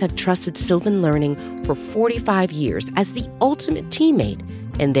parents have trusted Sylvan Learning for 45 years as the ultimate teammate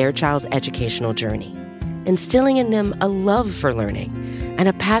in their child's educational journey, instilling in them a love for learning and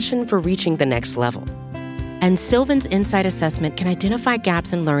a passion for reaching the next level. And Sylvan's Insight Assessment can identify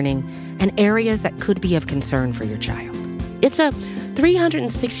gaps in learning and areas that could be of concern for your child. It's a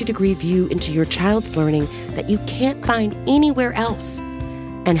 360-degree view into your child's learning that you can't find anywhere else,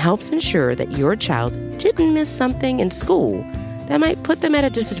 and helps ensure that your child didn't miss something in school that might put them at a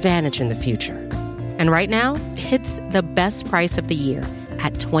disadvantage in the future. And right now, it's the best price of the year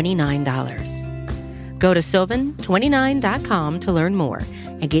at $29. Go to sylvan29.com to learn more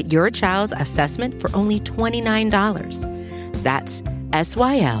and get your child's assessment for only $29. That's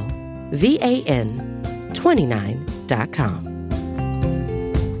SYLVAN29.com.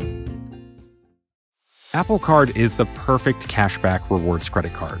 Apple Card is the perfect cashback rewards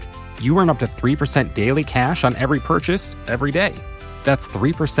credit card. You earn up to 3% daily cash on every purchase every day. That's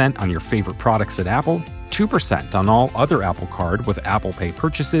 3% on your favorite products at Apple, 2% on all other Apple Card with Apple Pay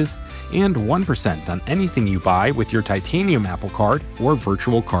purchases, and 1% on anything you buy with your titanium Apple Card or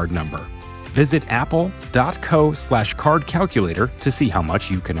virtual card number. Visit apple.co/card calculator to see how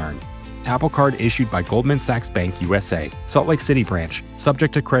much you can earn. Apple Card issued by Goldman Sachs Bank USA, Salt Lake City branch,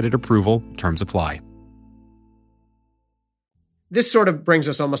 subject to credit approval, terms apply. This sort of brings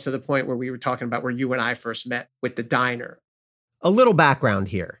us almost to the point where we were talking about where you and I first met with the diner. A little background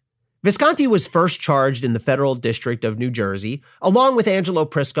here. Visconti was first charged in the Federal District of New Jersey, along with Angelo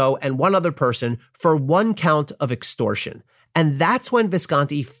Prisco and one other person, for one count of extortion. And that's when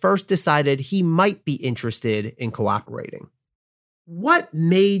Visconti first decided he might be interested in cooperating. What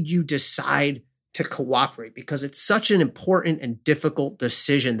made you decide to cooperate? Because it's such an important and difficult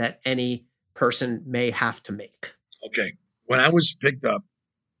decision that any person may have to make. Okay. When I was picked up,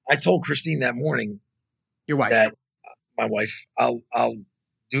 I told Christine that morning, your wife, that my wife, I'll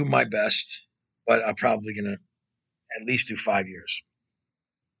do my best, but I'm probably going to at least do 5 years.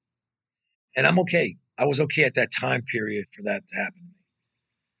 And I'm okay. I was okay at that time period for that to happen to me.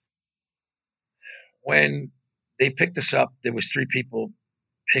 When they picked us up, there was 3 people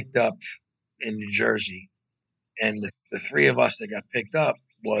picked up in New Jersey. And the 3 of us that got picked up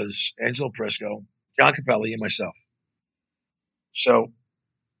was Angelo Prisco, John Capelli, and myself. So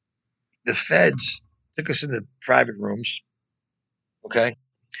the feds took us into private rooms, okay,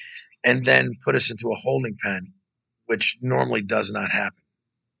 and then put us into a holding pen, which normally does not happen.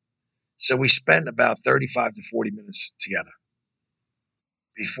 So we spent about 35 to 40 minutes together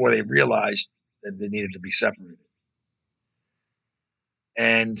before they realized that they needed to be separated.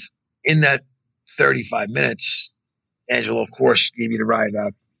 And in that 35 minutes, Angelo, of course, gave me the right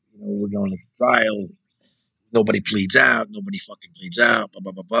out, we're going to trial. Nobody pleads out. Nobody fucking pleads out. Blah,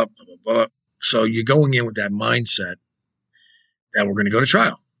 blah, blah, blah, blah, blah, blah. So you're going in with that mindset that we're going to go to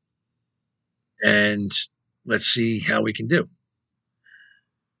trial. And let's see how we can do.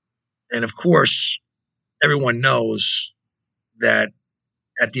 And of course, everyone knows that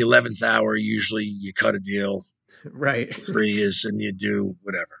at the 11th hour, usually you cut a deal. Right. 3 is, and you do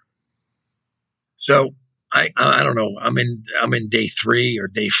whatever. So I don't know. I'm in day 3 or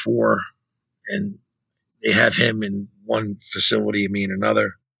day 4, and they have him in one facility, me in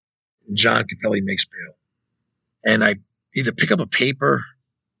another. John Capelli makes bail. And I either pick up a paper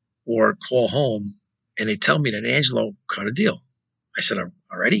or call home, and they tell me that Angelo cut a deal. I said,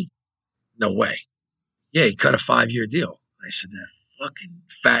 already? No way. Yeah, he cut a 5-year deal. I said, that fucking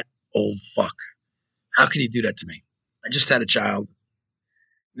fat old fuck. How can he do that to me? I just had a child.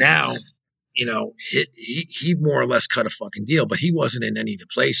 Now, he more or less cut a fucking deal, but he wasn't in any of the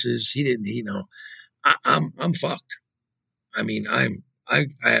places. He didn't, I'm fucked. I mean, I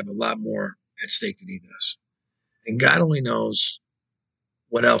have a lot more at stake than he does. And God only knows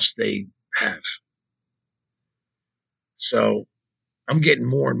what else they have. So I'm getting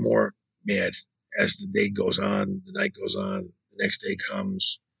more and more mad as the day goes on, the night goes on, the next day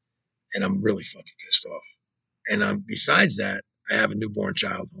comes, and I'm really fucking pissed off. And besides that, I have a newborn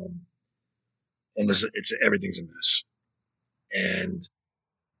child home, and everything's a mess. And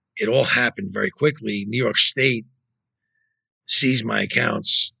it all happened very quickly. New York State seized my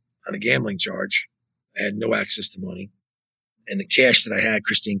accounts on a gambling charge. I had no access to money. And the cash that I had,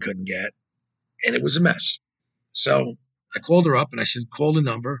 Christine couldn't get. And it was a mess. So I called her up and I said, call the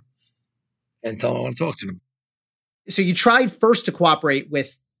number and tell them I want to talk to them. So you tried first to cooperate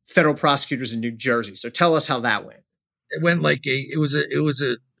with federal prosecutors in New Jersey. So tell us how that went. It went like it was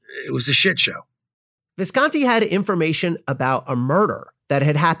a shit show. Visconti had information about a murder that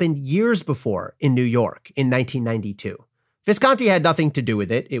had happened years before in New York in 1992. Visconti had nothing to do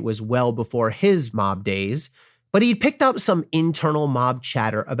with it. It was well before his mob days, but he'd picked up some internal mob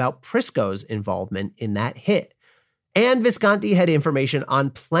chatter about Prisco's involvement in that hit. And Visconti had information on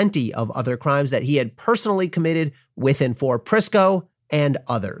plenty of other crimes that he had personally committed with and for Prisco and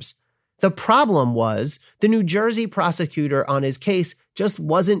others. The problem was the New Jersey prosecutor on his case just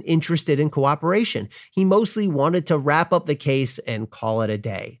wasn't interested in cooperation. He mostly wanted to wrap up the case and call it a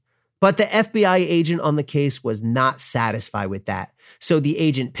day. But the FBI agent on the case was not satisfied with that. So the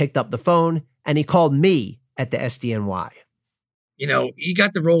agent picked up the phone and he called me at the SDNY. You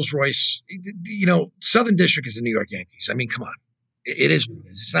got the Rolls Royce. Southern District is the New York Yankees. I mean, come on. It is.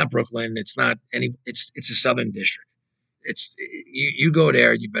 It's not Brooklyn. It's not any. It's a Southern District. You go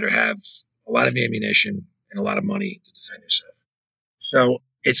there, you better have a lot of ammunition and a lot of money to defend yourself. So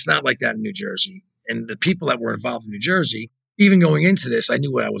it's not like that in New Jersey. And the people that were involved in New Jersey, even going into this, I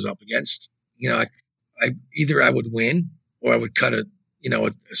knew what I was up against. I either I would win or I would cut a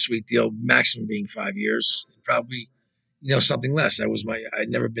sweet deal, maximum being 5 years, and probably, something less. I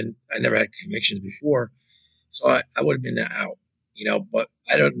never had convictions before. So I would have been out, but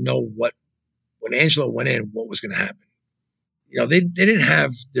I don't know when Angelo went in, what was going to happen. They didn't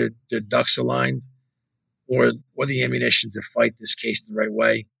have their ducks aligned or the ammunition to fight this case the right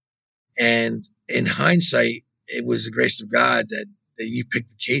way. And in hindsight, it was the grace of God that you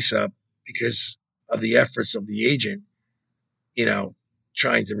picked the case up because of the efforts of the agent,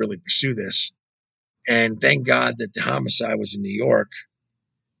 trying to really pursue this. And thank God that the homicide was in New York.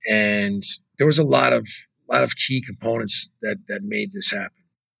 And there was a lot of key components that made this happen.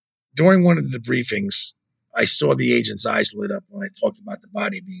 During one of the briefings, I saw the agent's eyes lit up when I talked about the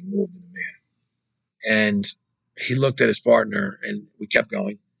body being moved in the van. And he looked at his partner and we kept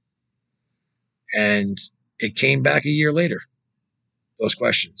going. And it came back a year later, those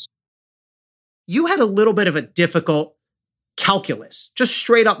questions. You had a little bit of a difficult calculus, just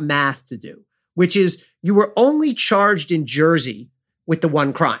straight up math to do, which is you were only charged in Jersey with the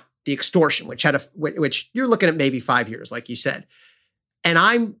one crime, the extortion, which you're looking at maybe 5 years, like you said. And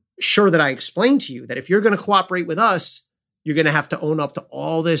I'm sure that I explained to you that if you're going to cooperate with us, you're going to have to own up to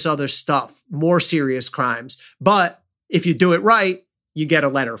all this other stuff, more serious crimes. But if you do it right, you get a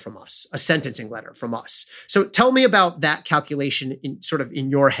letter from us, a sentencing letter from us. So tell me about that calculation in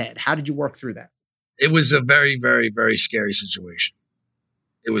your head. How did you work through that? It was a very, very, very scary situation.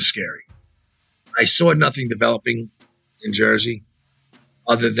 It was scary. I saw nothing developing in Jersey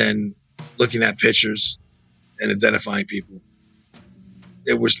other than looking at pictures and identifying people.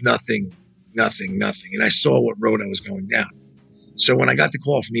 There was nothing. And I saw what road I was going down. So when I got the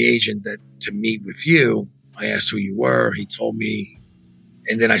call from the agent to meet with you, I asked who you were. He told me.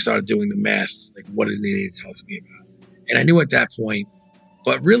 And then I started doing the math, like what did they need to talk to me about? And I knew at that point,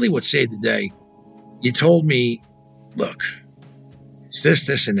 but really what saved the day, you told me, look, it's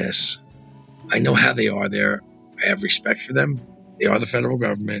this, and this. I know how they are there. I have respect for them. They are the federal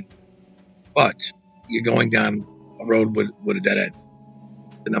government. But you're going down a road with a dead end.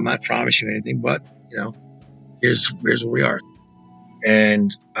 And I'm not promising anything, but, here's where we are.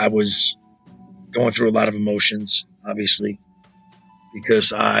 And I was going through a lot of emotions, obviously,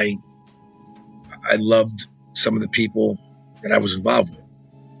 because I loved some of the people that I was involved with.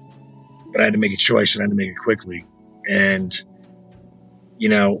 But I had to make a choice, and I had to make it quickly. And,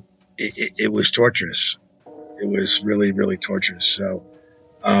 it was torturous. It was really, really torturous. So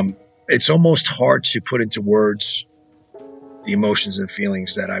it's almost hard to put into words the emotions and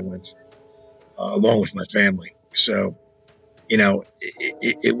feelings that I went through, along with my family. So,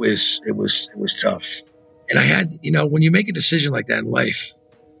 it was tough. And I had, when you make a decision like that in life,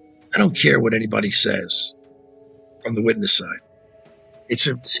 I don't care what anybody says from the witness side. It's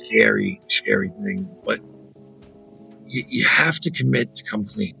a scary, scary thing, but you have to commit to come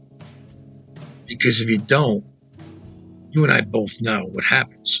clean. Because if you don't, you and I both know what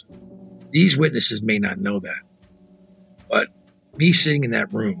happens. These witnesses may not know that, but me sitting in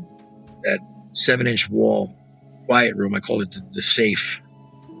that room, that 7-inch wall, quiet room, I called it the safe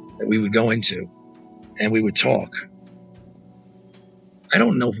that we would go into and we would talk. I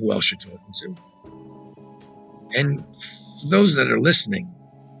don't know who else you're talking to. And for those that are listening,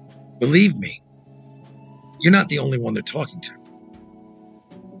 believe me, you're not the only one they're talking to.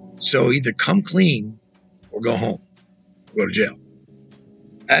 So either come clean or go home, or go to jail.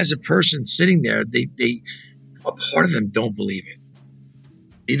 As a person sitting there, a part of them don't believe it.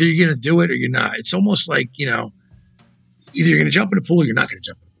 Either you're going to do it or you're not. It's almost like, either you're going to jump in the pool or you're not going to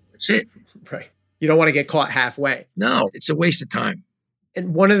jump in the pool. That's it. Right. You don't want to get caught halfway. No, it's a waste of time.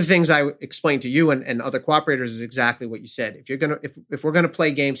 And one of the things I explained to you and other cooperators is exactly what you said. If we're going to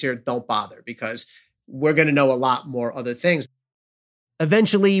play games here, don't bother, because we're going to know a lot more other things.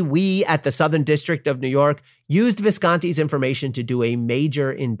 Eventually, we at the Southern District of New York used Visconti's information to do a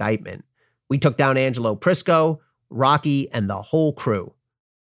major indictment. We took down Angelo Prisco, Rocky, and the whole crew.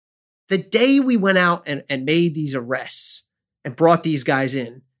 The day we went out and made these arrests and brought these guys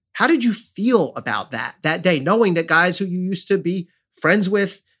in, How did you feel about that day, knowing that guys who you used to be friends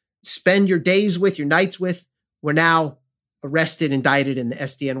with, spend your days with, your nights with, were now arrested, indicted in the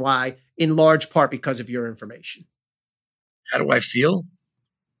SDNY in large part because of your information? How do I feel?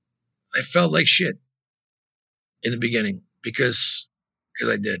 I felt like shit in the beginning because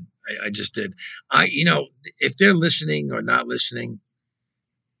I did. I just did. If they're listening or not listening,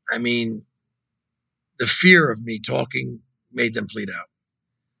 I mean, the fear of me talking made them plead out.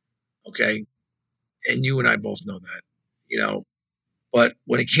 Okay. And you and I both know that, but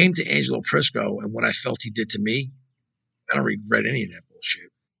when it came to Angelo Prisco and what I felt he did to me, I don't regret any of that bullshit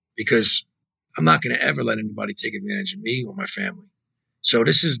because I'm not going to ever let anybody take advantage of me or my family. So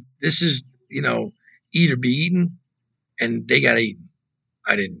this is, eat or be eaten, and they got eaten.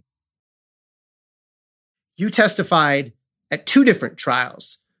 I didn't. You testified at 2 different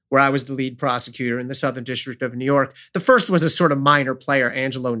trials where I was the lead prosecutor in the Southern District of New York. The first was a sort of minor player,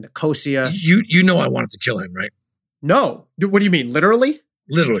 Angelo Nicosia. You know I wanted to kill him, right? No. What do you mean? Literally?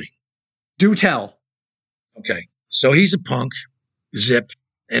 Literally. Do tell. Okay. So he's a punk, Zip,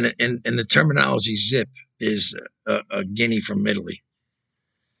 and the terminology Zip is a guinea from Italy.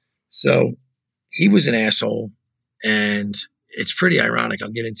 So he was an asshole, and it's pretty ironic.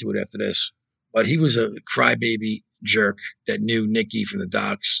 I'll get into it after this. But he was a crybaby jerk that knew Nicky from the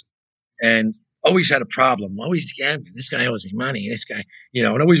docks and always had a problem. Always, this guy owes me money. This guy,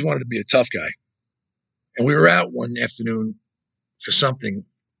 and always wanted to be a tough guy. And we were out one afternoon for something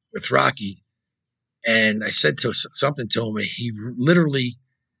with Rocky, and I said something to him, and he literally,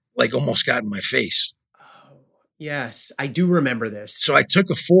 almost got in my face. Oh, yes, I do remember this. So I took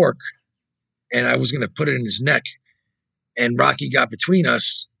a fork, and I was going to put it in his neck, and Rocky got between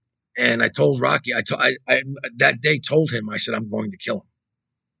us. And I told Rocky, I that day told him, I said, I'm going to kill him.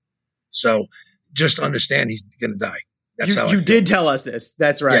 So just understand he's going to die. That's how you did tell us this.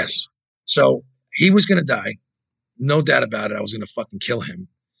 That's right. Yes. So he was going to die. No doubt about it. I was going to fucking kill him.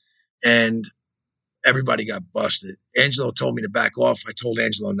 And everybody got busted. Angelo told me to back off. I told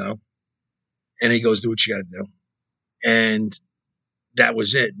Angelo no. And he goes, do what you got to do. And that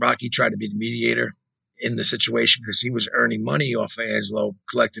was it. Rocky tried to be the mediator in the situation because he was earning money off of Angelo,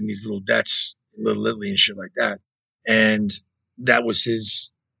 collecting these little debts in Little Italy and shit like that. And that was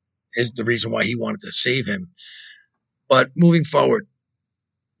the reason why he wanted to save him. But moving forward,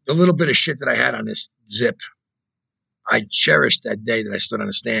 the little bit of shit that I had on this Zip, I cherished that day that I stood on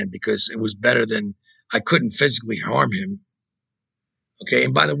the stand because it was better than I couldn't physically harm him. Okay.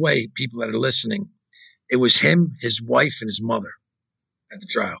 And by the way, people that are listening, it was him, his wife, and his mother at the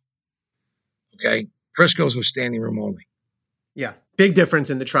trial. Okay. Prisco's was standing room only. Yeah. Big difference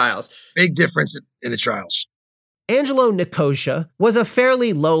in the trials. Big difference in the trials. Angelo Nicosia was a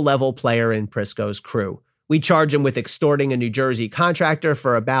fairly low-level player in Prisco's crew. We charge him with extorting a New Jersey contractor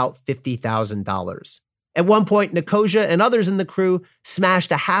for about $50,000. At one point, Nicosia and others in the crew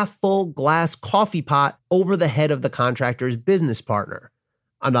smashed a half-full glass coffee pot over the head of the contractor's business partner.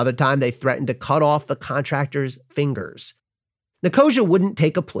 Another time, they threatened to cut off the contractor's fingers. Nicosia wouldn't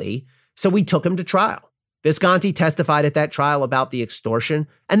take a plea, so we took him to trial. Visconti testified at that trial about the extortion,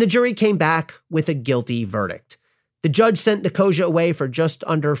 and the jury came back with a guilty verdict. The judge sent Nicosia away for just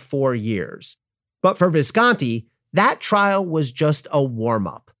under 4 years. But for Visconti, that trial was just a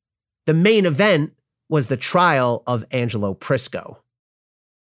warm-up. The main event was the trial of Angelo Prisco.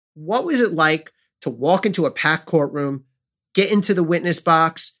 What was it like to walk into a packed courtroom, get into the witness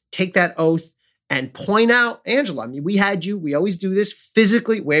box, take that oath, and point out Angelo? I mean, we always do this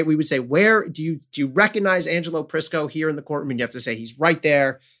physically, where we would say, where do you recognize Angelo Prisco here in the courtroom? And you have to say, he's right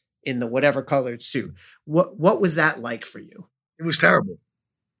there in the whatever colored suit. What was that like for you? It was terrible.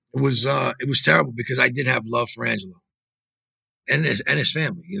 It was terrible because I did have love for Angelo and his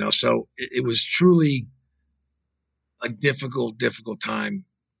family, so it was truly a difficult time,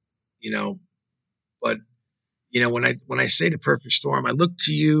 but when I say the perfect storm, I looked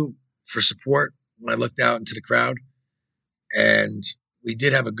to you for support when I looked out into the crowd, and we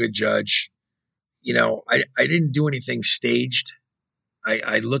did have a good judge. I didn't do anything staged.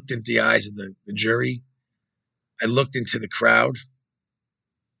 I looked into the eyes of the jury. I looked into the crowd,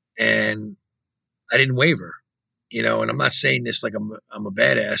 and I didn't waver, and I'm not saying this like I'm a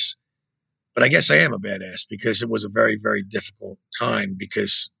badass, but I guess I am a badass because it was a very, very difficult time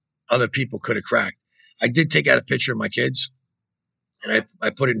because other people could have cracked. I did take out a picture of my kids, and I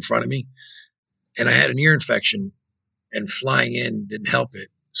put it in front of me, and I had an ear infection, and flying in didn't help it.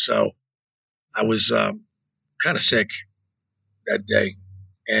 So I was kind of sick that day.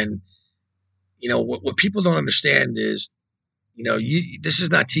 And, what people don't understand is, this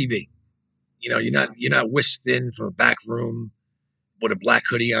is not TV. You're not whisked in from a back room. with a black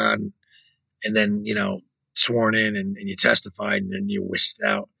hoodie on, and then, sworn in and you testified and then you whisked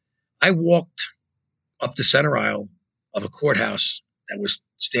out. I walked up the center aisle of a courthouse that was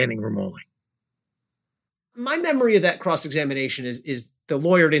standing room only. My memory of that cross-examination is the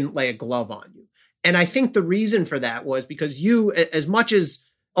lawyer didn't lay a glove on you. And I think the reason for that was because you, as much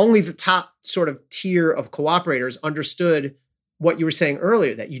as only the top sort of tier of cooperators understood what you were saying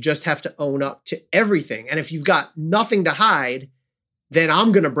earlier, that you just have to own up to everything. And if you've got nothing to hide, then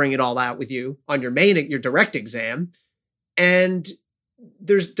I'm going to bring it all out with you on your direct exam. And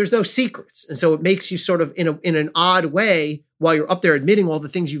there's no secrets. And so it makes you sort of in an odd way, while you're up there admitting all the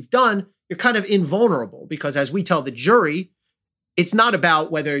things you've done, you're kind of invulnerable, because as we tell the jury, it's not about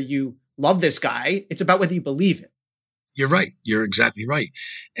whether you love this guy. It's about whether you believe him. You're right. You're exactly right.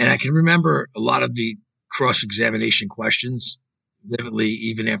 And I can remember a lot of the cross-examination questions vividly,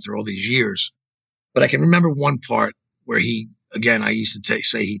 even after all these years. But I can remember one part where I used to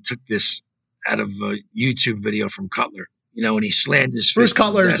say he took this out of a YouTube video from Cutler, and he slammed his fist. Bruce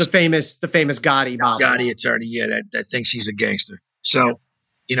Cutler is the famous Gotti mob. Gotti attorney, that thinks he's a gangster. So,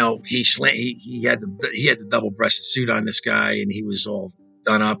 he had the double-breasted suit on this guy, and he was all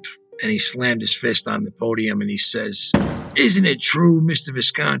done up, and he slammed his fist on the podium, and he says, "Isn't it true, Mr.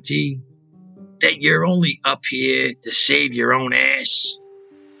 Visconti, that you're only up here to save your own ass?"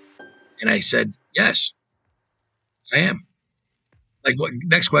 And I said, "Yes, I am." Like, what?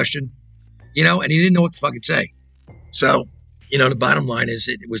 Next question. And he didn't know what to fucking say. So, the bottom line is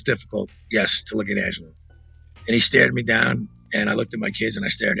it was difficult, yes, to look at Angelo. And he stared me down, and I looked at my kids, and I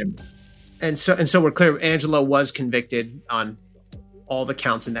stared at him down. And so we're clear, Angelo was convicted on all the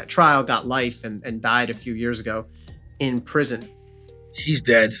counts in that trial, got life, and died a few years ago in prison. He's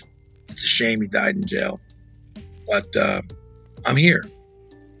dead. It's a shame he died in jail. But I'm here.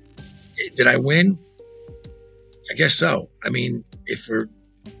 Did I win? I guess so. I mean, if we're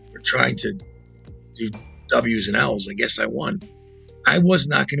trying to do W's and L's, I guess I won. I was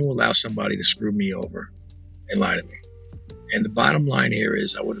not going to allow somebody to screw me over and lie to me. And the bottom line here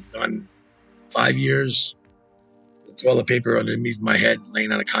is I would have done 5 years with toilet paper underneath my head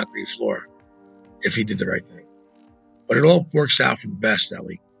laying on a concrete floor if he did the right thing. But it all works out for the best,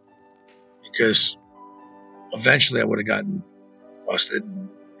 Ellie, because eventually I would have gotten busted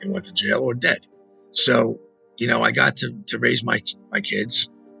and went to jail or dead. So, I got to raise my kids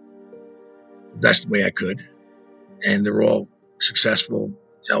the best way I could. And they're all successful,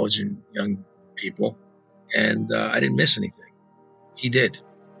 intelligent young people. And I didn't miss anything. He did.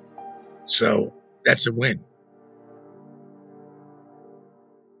 So that's a win.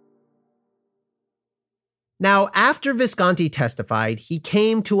 Now, after Visconti testified, he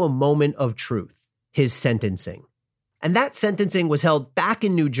came to a moment of truth, his sentencing. And that sentencing was held back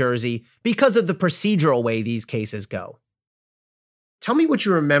in New Jersey because of the procedural way these cases go. Tell me what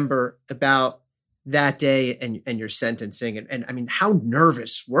you remember about that day and your sentencing. And I mean, how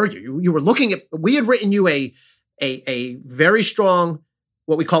nervous were you? You were looking at, we had written you a very strong,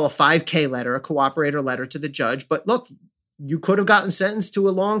 what we call a 5K letter, a cooperator letter to the judge. But look, you could have gotten sentenced to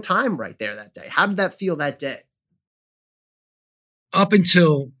a long time right there that day. How did that feel that day? Up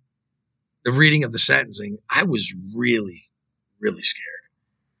until the reading of the sentencing, I was really, really scared,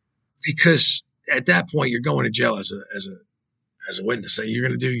 because at that point you're going to jail as a witness. So you're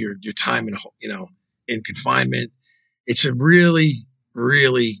going to do your time in confinement. It's a really,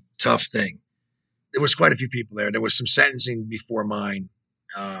 really tough thing. There was quite a few people there. There was some sentencing before mine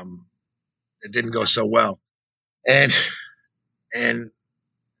that didn't go so well, and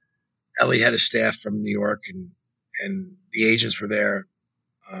Ellie had a staff from New York, and the agents were there.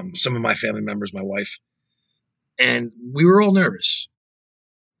 Some of my family members, my wife, and we were all nervous.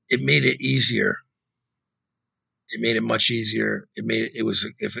 It made it easier. It made it much easier. It was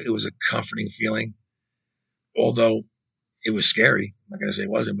a comforting feeling, although it was scary. I'm not going to say it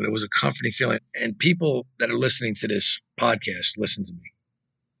wasn't, but it was a comforting feeling. And people that are listening to this podcast, listen to me.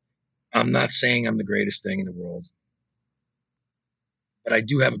 I'm not saying I'm the greatest thing in the world, but I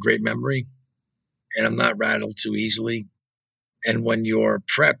do have a great memory, and I'm not rattled too easily. And when you're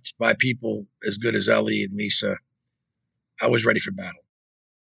prepped by people as good as Ellie and Lisa, I was ready for battle.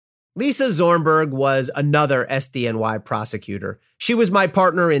 Lisa Zornberg was another SDNY prosecutor. She was my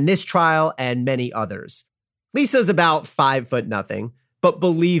partner in this trial and many others. Lisa's about 5'0", but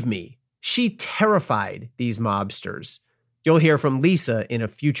believe me, she terrified these mobsters. You'll hear from Lisa in a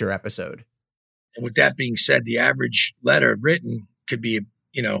future episode. And with that being said, the average letter written could be,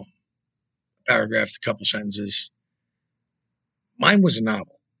 a paragraph, a couple sentences. Mine was a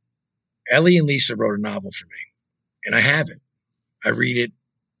novel. Ellie and Lisa wrote a novel for me, and I have it. I read it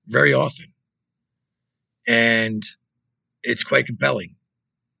very often. And it's quite compelling,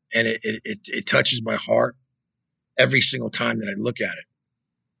 and it touches my heart every single time that I look at it.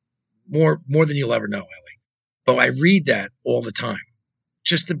 More than you'll ever know, Ellie. But I read that all the time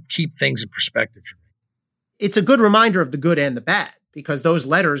just to keep things in perspective for me. It's a good reminder of the good and the bad, because those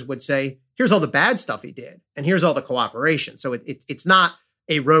letters would say, here's all the bad stuff he did, and here's all the cooperation. So it's not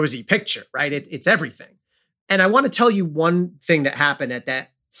a rosy picture, right? It's everything. And I want to tell you one thing that happened at that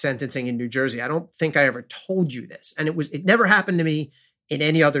sentencing in New Jersey. I don't think I ever told you this, and it never happened to me in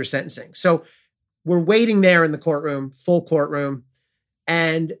any other sentencing. So we're waiting there in the courtroom, full courtroom,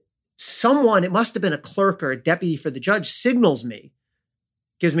 and someone, it must have been a clerk or a deputy for the judge, signals me,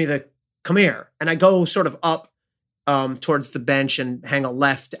 gives me the come here. And I go sort of up towards the bench and hang a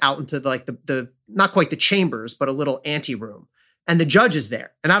left out into the not quite the chambers, but a little ante room. And the judge is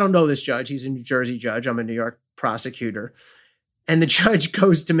there. And I don't know this judge. He's a New Jersey judge. I'm a New York prosecutor. And the judge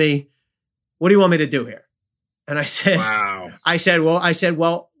goes to me, what do you want me to do here? And I said, wow. I said,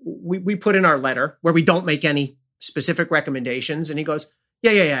 well, we put in our letter where we don't make any specific recommendations. And he goes,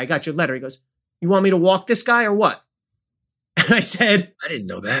 yeah, I got your letter. He goes, you want me to walk this guy or what? And I said, I didn't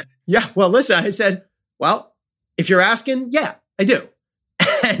know that. Yeah, well, listen, I said, well, if you're asking, yeah, I do.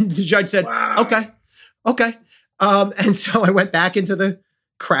 And the judge said, wow. Okay. And so I went back into the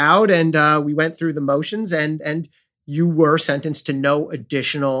crowd and we went through the motions and you were sentenced to no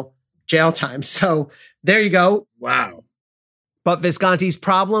additional jail time. So there you go. Wow. But Visconti's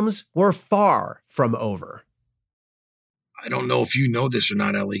problems were far from over. I don't know if you know this or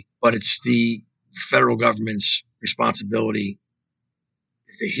not, Ellie, but it's the federal government's responsibility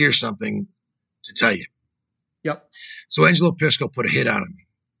if they hear something to tell you. Yep. So Angelo Pisco put a hit out on me,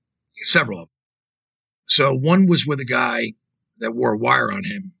 several of them. So one was with a guy that wore a wire on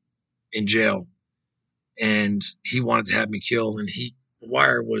him in jail, and he wanted to have me killed. And the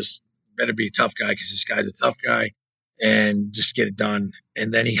wire was, better be a tough guy because this guy's a tough guy, and just get it done.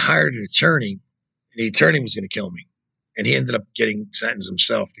 And then he hired an attorney, and the attorney was going to kill me. And he ended up getting sentenced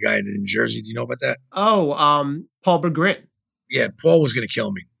himself. The guy in New Jersey. Do you know about that? Oh, Paul Bergrin. Yeah, Paul was going to kill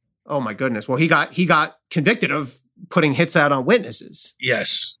me. Oh my goodness. Well, he got convicted of putting hits out on witnesses.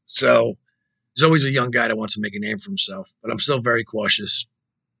 Yes. So there's always a young guy that wants to make a name for himself, but I'm still very cautious.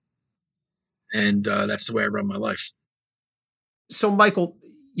 And that's the way I run my life. So, Michael,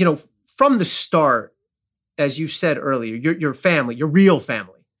 from the start, as you said earlier, your family, your real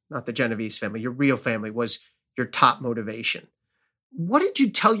family, not the Genovese family, your real family was your top motivation. What did you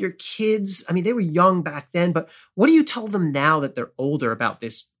tell your kids? I mean, they were young back then, but what do you tell them now that they're older about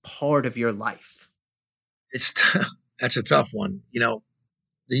this part of your life? That's a tough one. The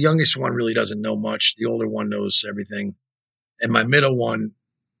youngest one really doesn't know much. The older one knows everything. And my middle one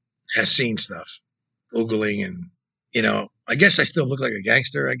has seen stuff, Googling, and, I guess I still look like a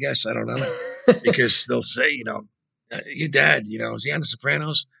gangster, I guess. I don't know. Because they'll say, your dad, is he on The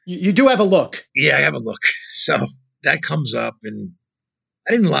Sopranos? You do have a look. Yeah, I have a look. So that comes up, and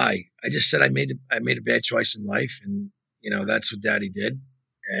I didn't lie. I just said I made a bad choice in life, and that's what Daddy did,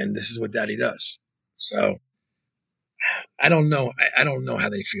 and this is what Daddy does. So I don't know. I don't know how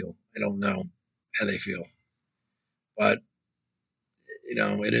they feel. I don't know how they feel, but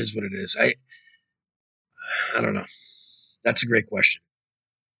it is what it is. I don't know. That's a great question.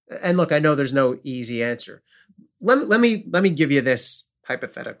 And look, I know there's no easy answer. Let me give you this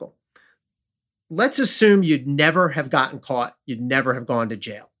hypothetical. Let's assume you'd never have gotten caught. You'd never have gone to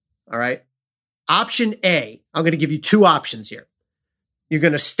jail. All right. Option A, I'm going to give you two options here. You're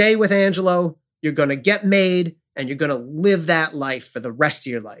going to stay with Angelo. You're going to get made, and you're going to live that life for the rest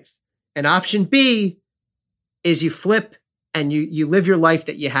of your life. And option B is you flip and you live your life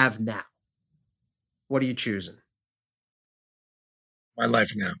that you have now. What are you choosing? My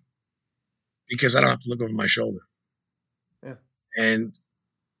life now. Because I don't have to look over my shoulder. Yeah. And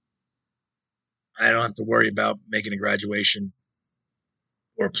I don't have to worry about making a graduation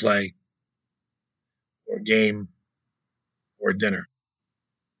or a play or a game or a dinner.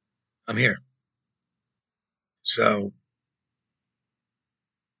 I'm here. So,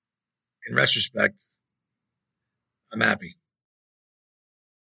 in retrospect, I'm happy.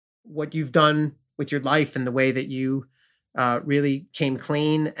 What you've done with your life and the way that you really came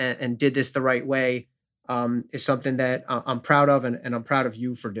clean and did this the right way is something that I'm proud of, and I'm proud of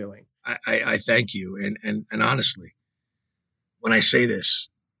you for doing. I thank you. And honestly, when I say this,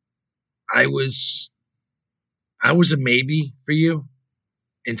 I was a maybe for you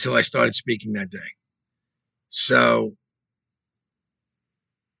until I started speaking that day. So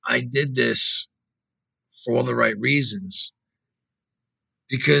I did this for all the right reasons,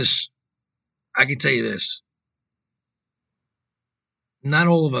 because I can tell you this, not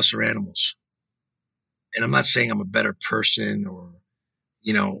all of us are animals. And I'm not saying I'm a better person or,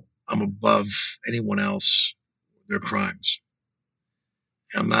 I'm above anyone else, their crimes.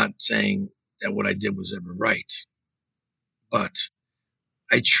 And I'm not saying that what I did was ever right. But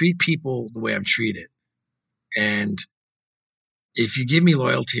I treat people the way I'm treated. And if you give me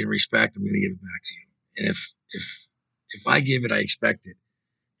loyalty and respect, I'm going to give it back to you. And if I give it, I expect it.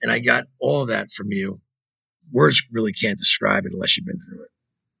 And I got all of that from you. Words really can't describe it unless you've been through it.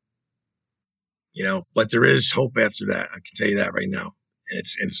 But there is hope after that. I can tell you that right now. And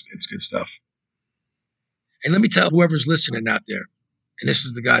it's good stuff. And let me tell whoever's listening out there, and this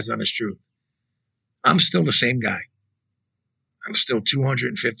is the guy's honest truth. I'm still the same guy. I'm still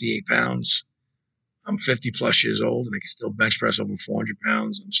 258 pounds. I'm 50 plus years old and I can still bench press over 400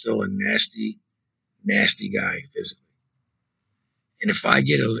 pounds. I'm still a nasty, nasty guy physically. And if I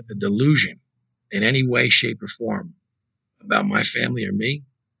get a delusion in any way, shape, or form about my family or me,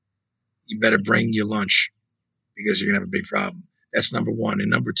 you better bring your lunch because you're going to have a big problem. That's number one. And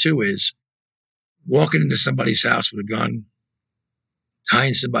number two is walking into somebody's house with a gun,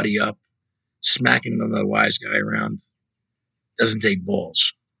 tying somebody up, smacking another wise guy around. Doesn't take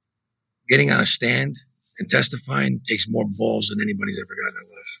balls. Getting on a stand and testifying takes more balls than anybody's ever got in their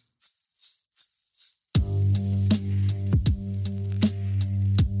life.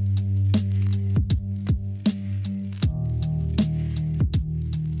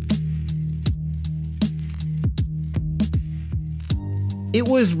 It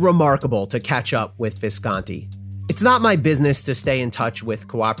was remarkable to catch up with Visconti. It's not my business to stay in touch with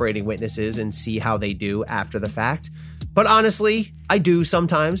cooperating witnesses and see how they do after the fact. But honestly, I do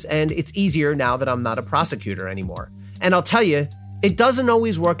sometimes, and it's easier now that I'm not a prosecutor anymore. And I'll tell you, it doesn't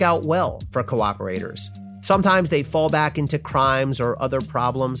always work out well for cooperators. Sometimes they fall back into crimes or other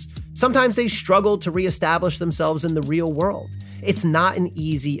problems. Sometimes they struggle to reestablish themselves in the real world. It's not an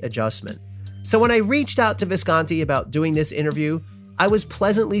easy adjustment. So when I reached out to Visconti about doing this interview, I was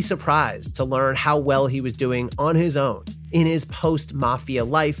pleasantly surprised to learn how well he was doing on his own in his post-mafia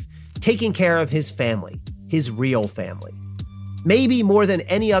life, taking care of his family, his real family. Maybe more than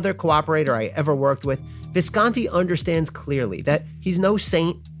any other cooperator I ever worked with, Visconti understands clearly that he's no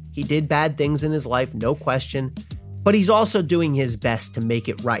saint. He did bad things in his life, no question, but he's also doing his best to make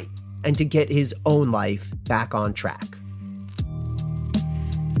it right and to get his own life back on track.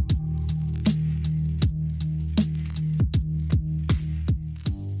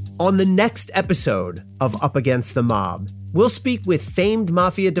 On the next episode of Up Against the Mob, we'll speak with famed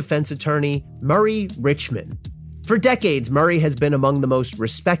mafia defense attorney Murray Richman. For decades, Murray has been among the most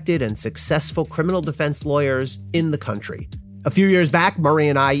respected and successful criminal defense lawyers in the country. A few years back, Murray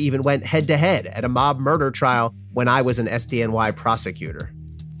and I even went head-to-head at a mob murder trial when I was an SDNY prosecutor.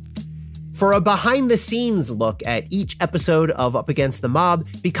 For a behind-the-scenes look at each episode of Up Against the Mob,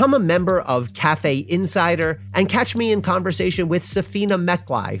 become a member of Cafe Insider and catch me in conversation with Safina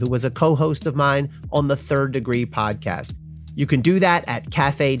Meklai, who was a co-host of mine on the Third Degree podcast. You can do that at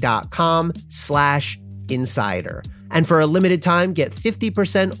cafe.com/insider. And for a limited time, get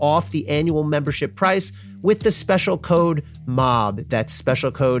 50% off the annual membership price with the special code MOB. That's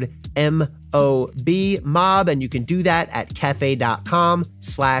special code MOB, MOB, and you can do that at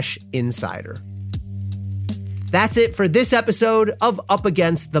cafe.com/insider. That's it for this episode of Up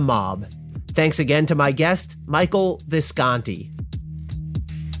Against the Mob. Thanks again to my guest, Michael Visconti.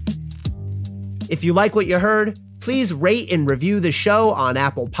 If you like what you heard, please rate and review the show on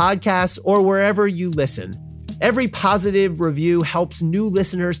Apple Podcasts or wherever you listen. Every positive review helps new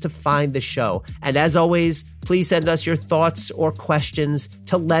listeners to find the show. And as always, please send us your thoughts or questions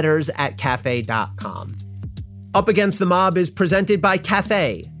to letters@cafe.com. Up Against the Mob is presented by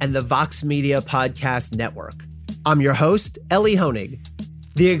Cafe and the Vox Media Podcast Network. I'm your host, Ellie Honig.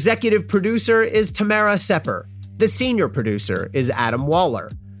 The executive producer is Tamara Sepper. The senior producer is Adam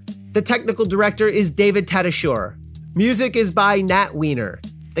Waller. The technical director is David Tadashur. Music is by Nat Wiener.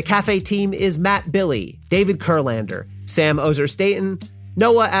 The Cafe team is Matt Billy, David Kurlander, Sam Ozer-Staten,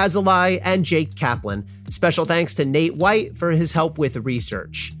 Noah Azalai, and Jake Kaplan. Special thanks to Nate White for his help with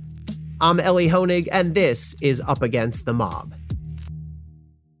research. I'm Ellie Honig, and this is Up Against the Mob.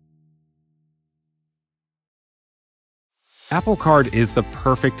 Apple Card is the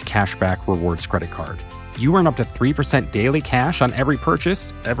perfect cashback rewards credit card. You earn up to 3% daily cash on every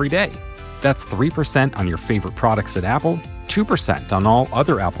purchase every day. That's 3% on your favorite products at Apple, 2% on all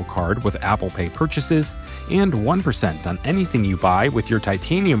other Apple Card with Apple Pay purchases, and 1% on anything you buy with your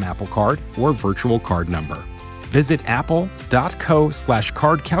titanium Apple Card or virtual card number. Visit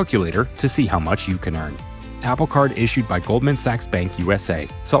apple.co/card calculator to see how much you can earn. Apple Card issued by Goldman Sachs Bank USA,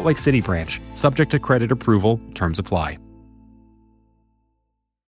 Salt Lake City branch, subject to credit approval, terms apply.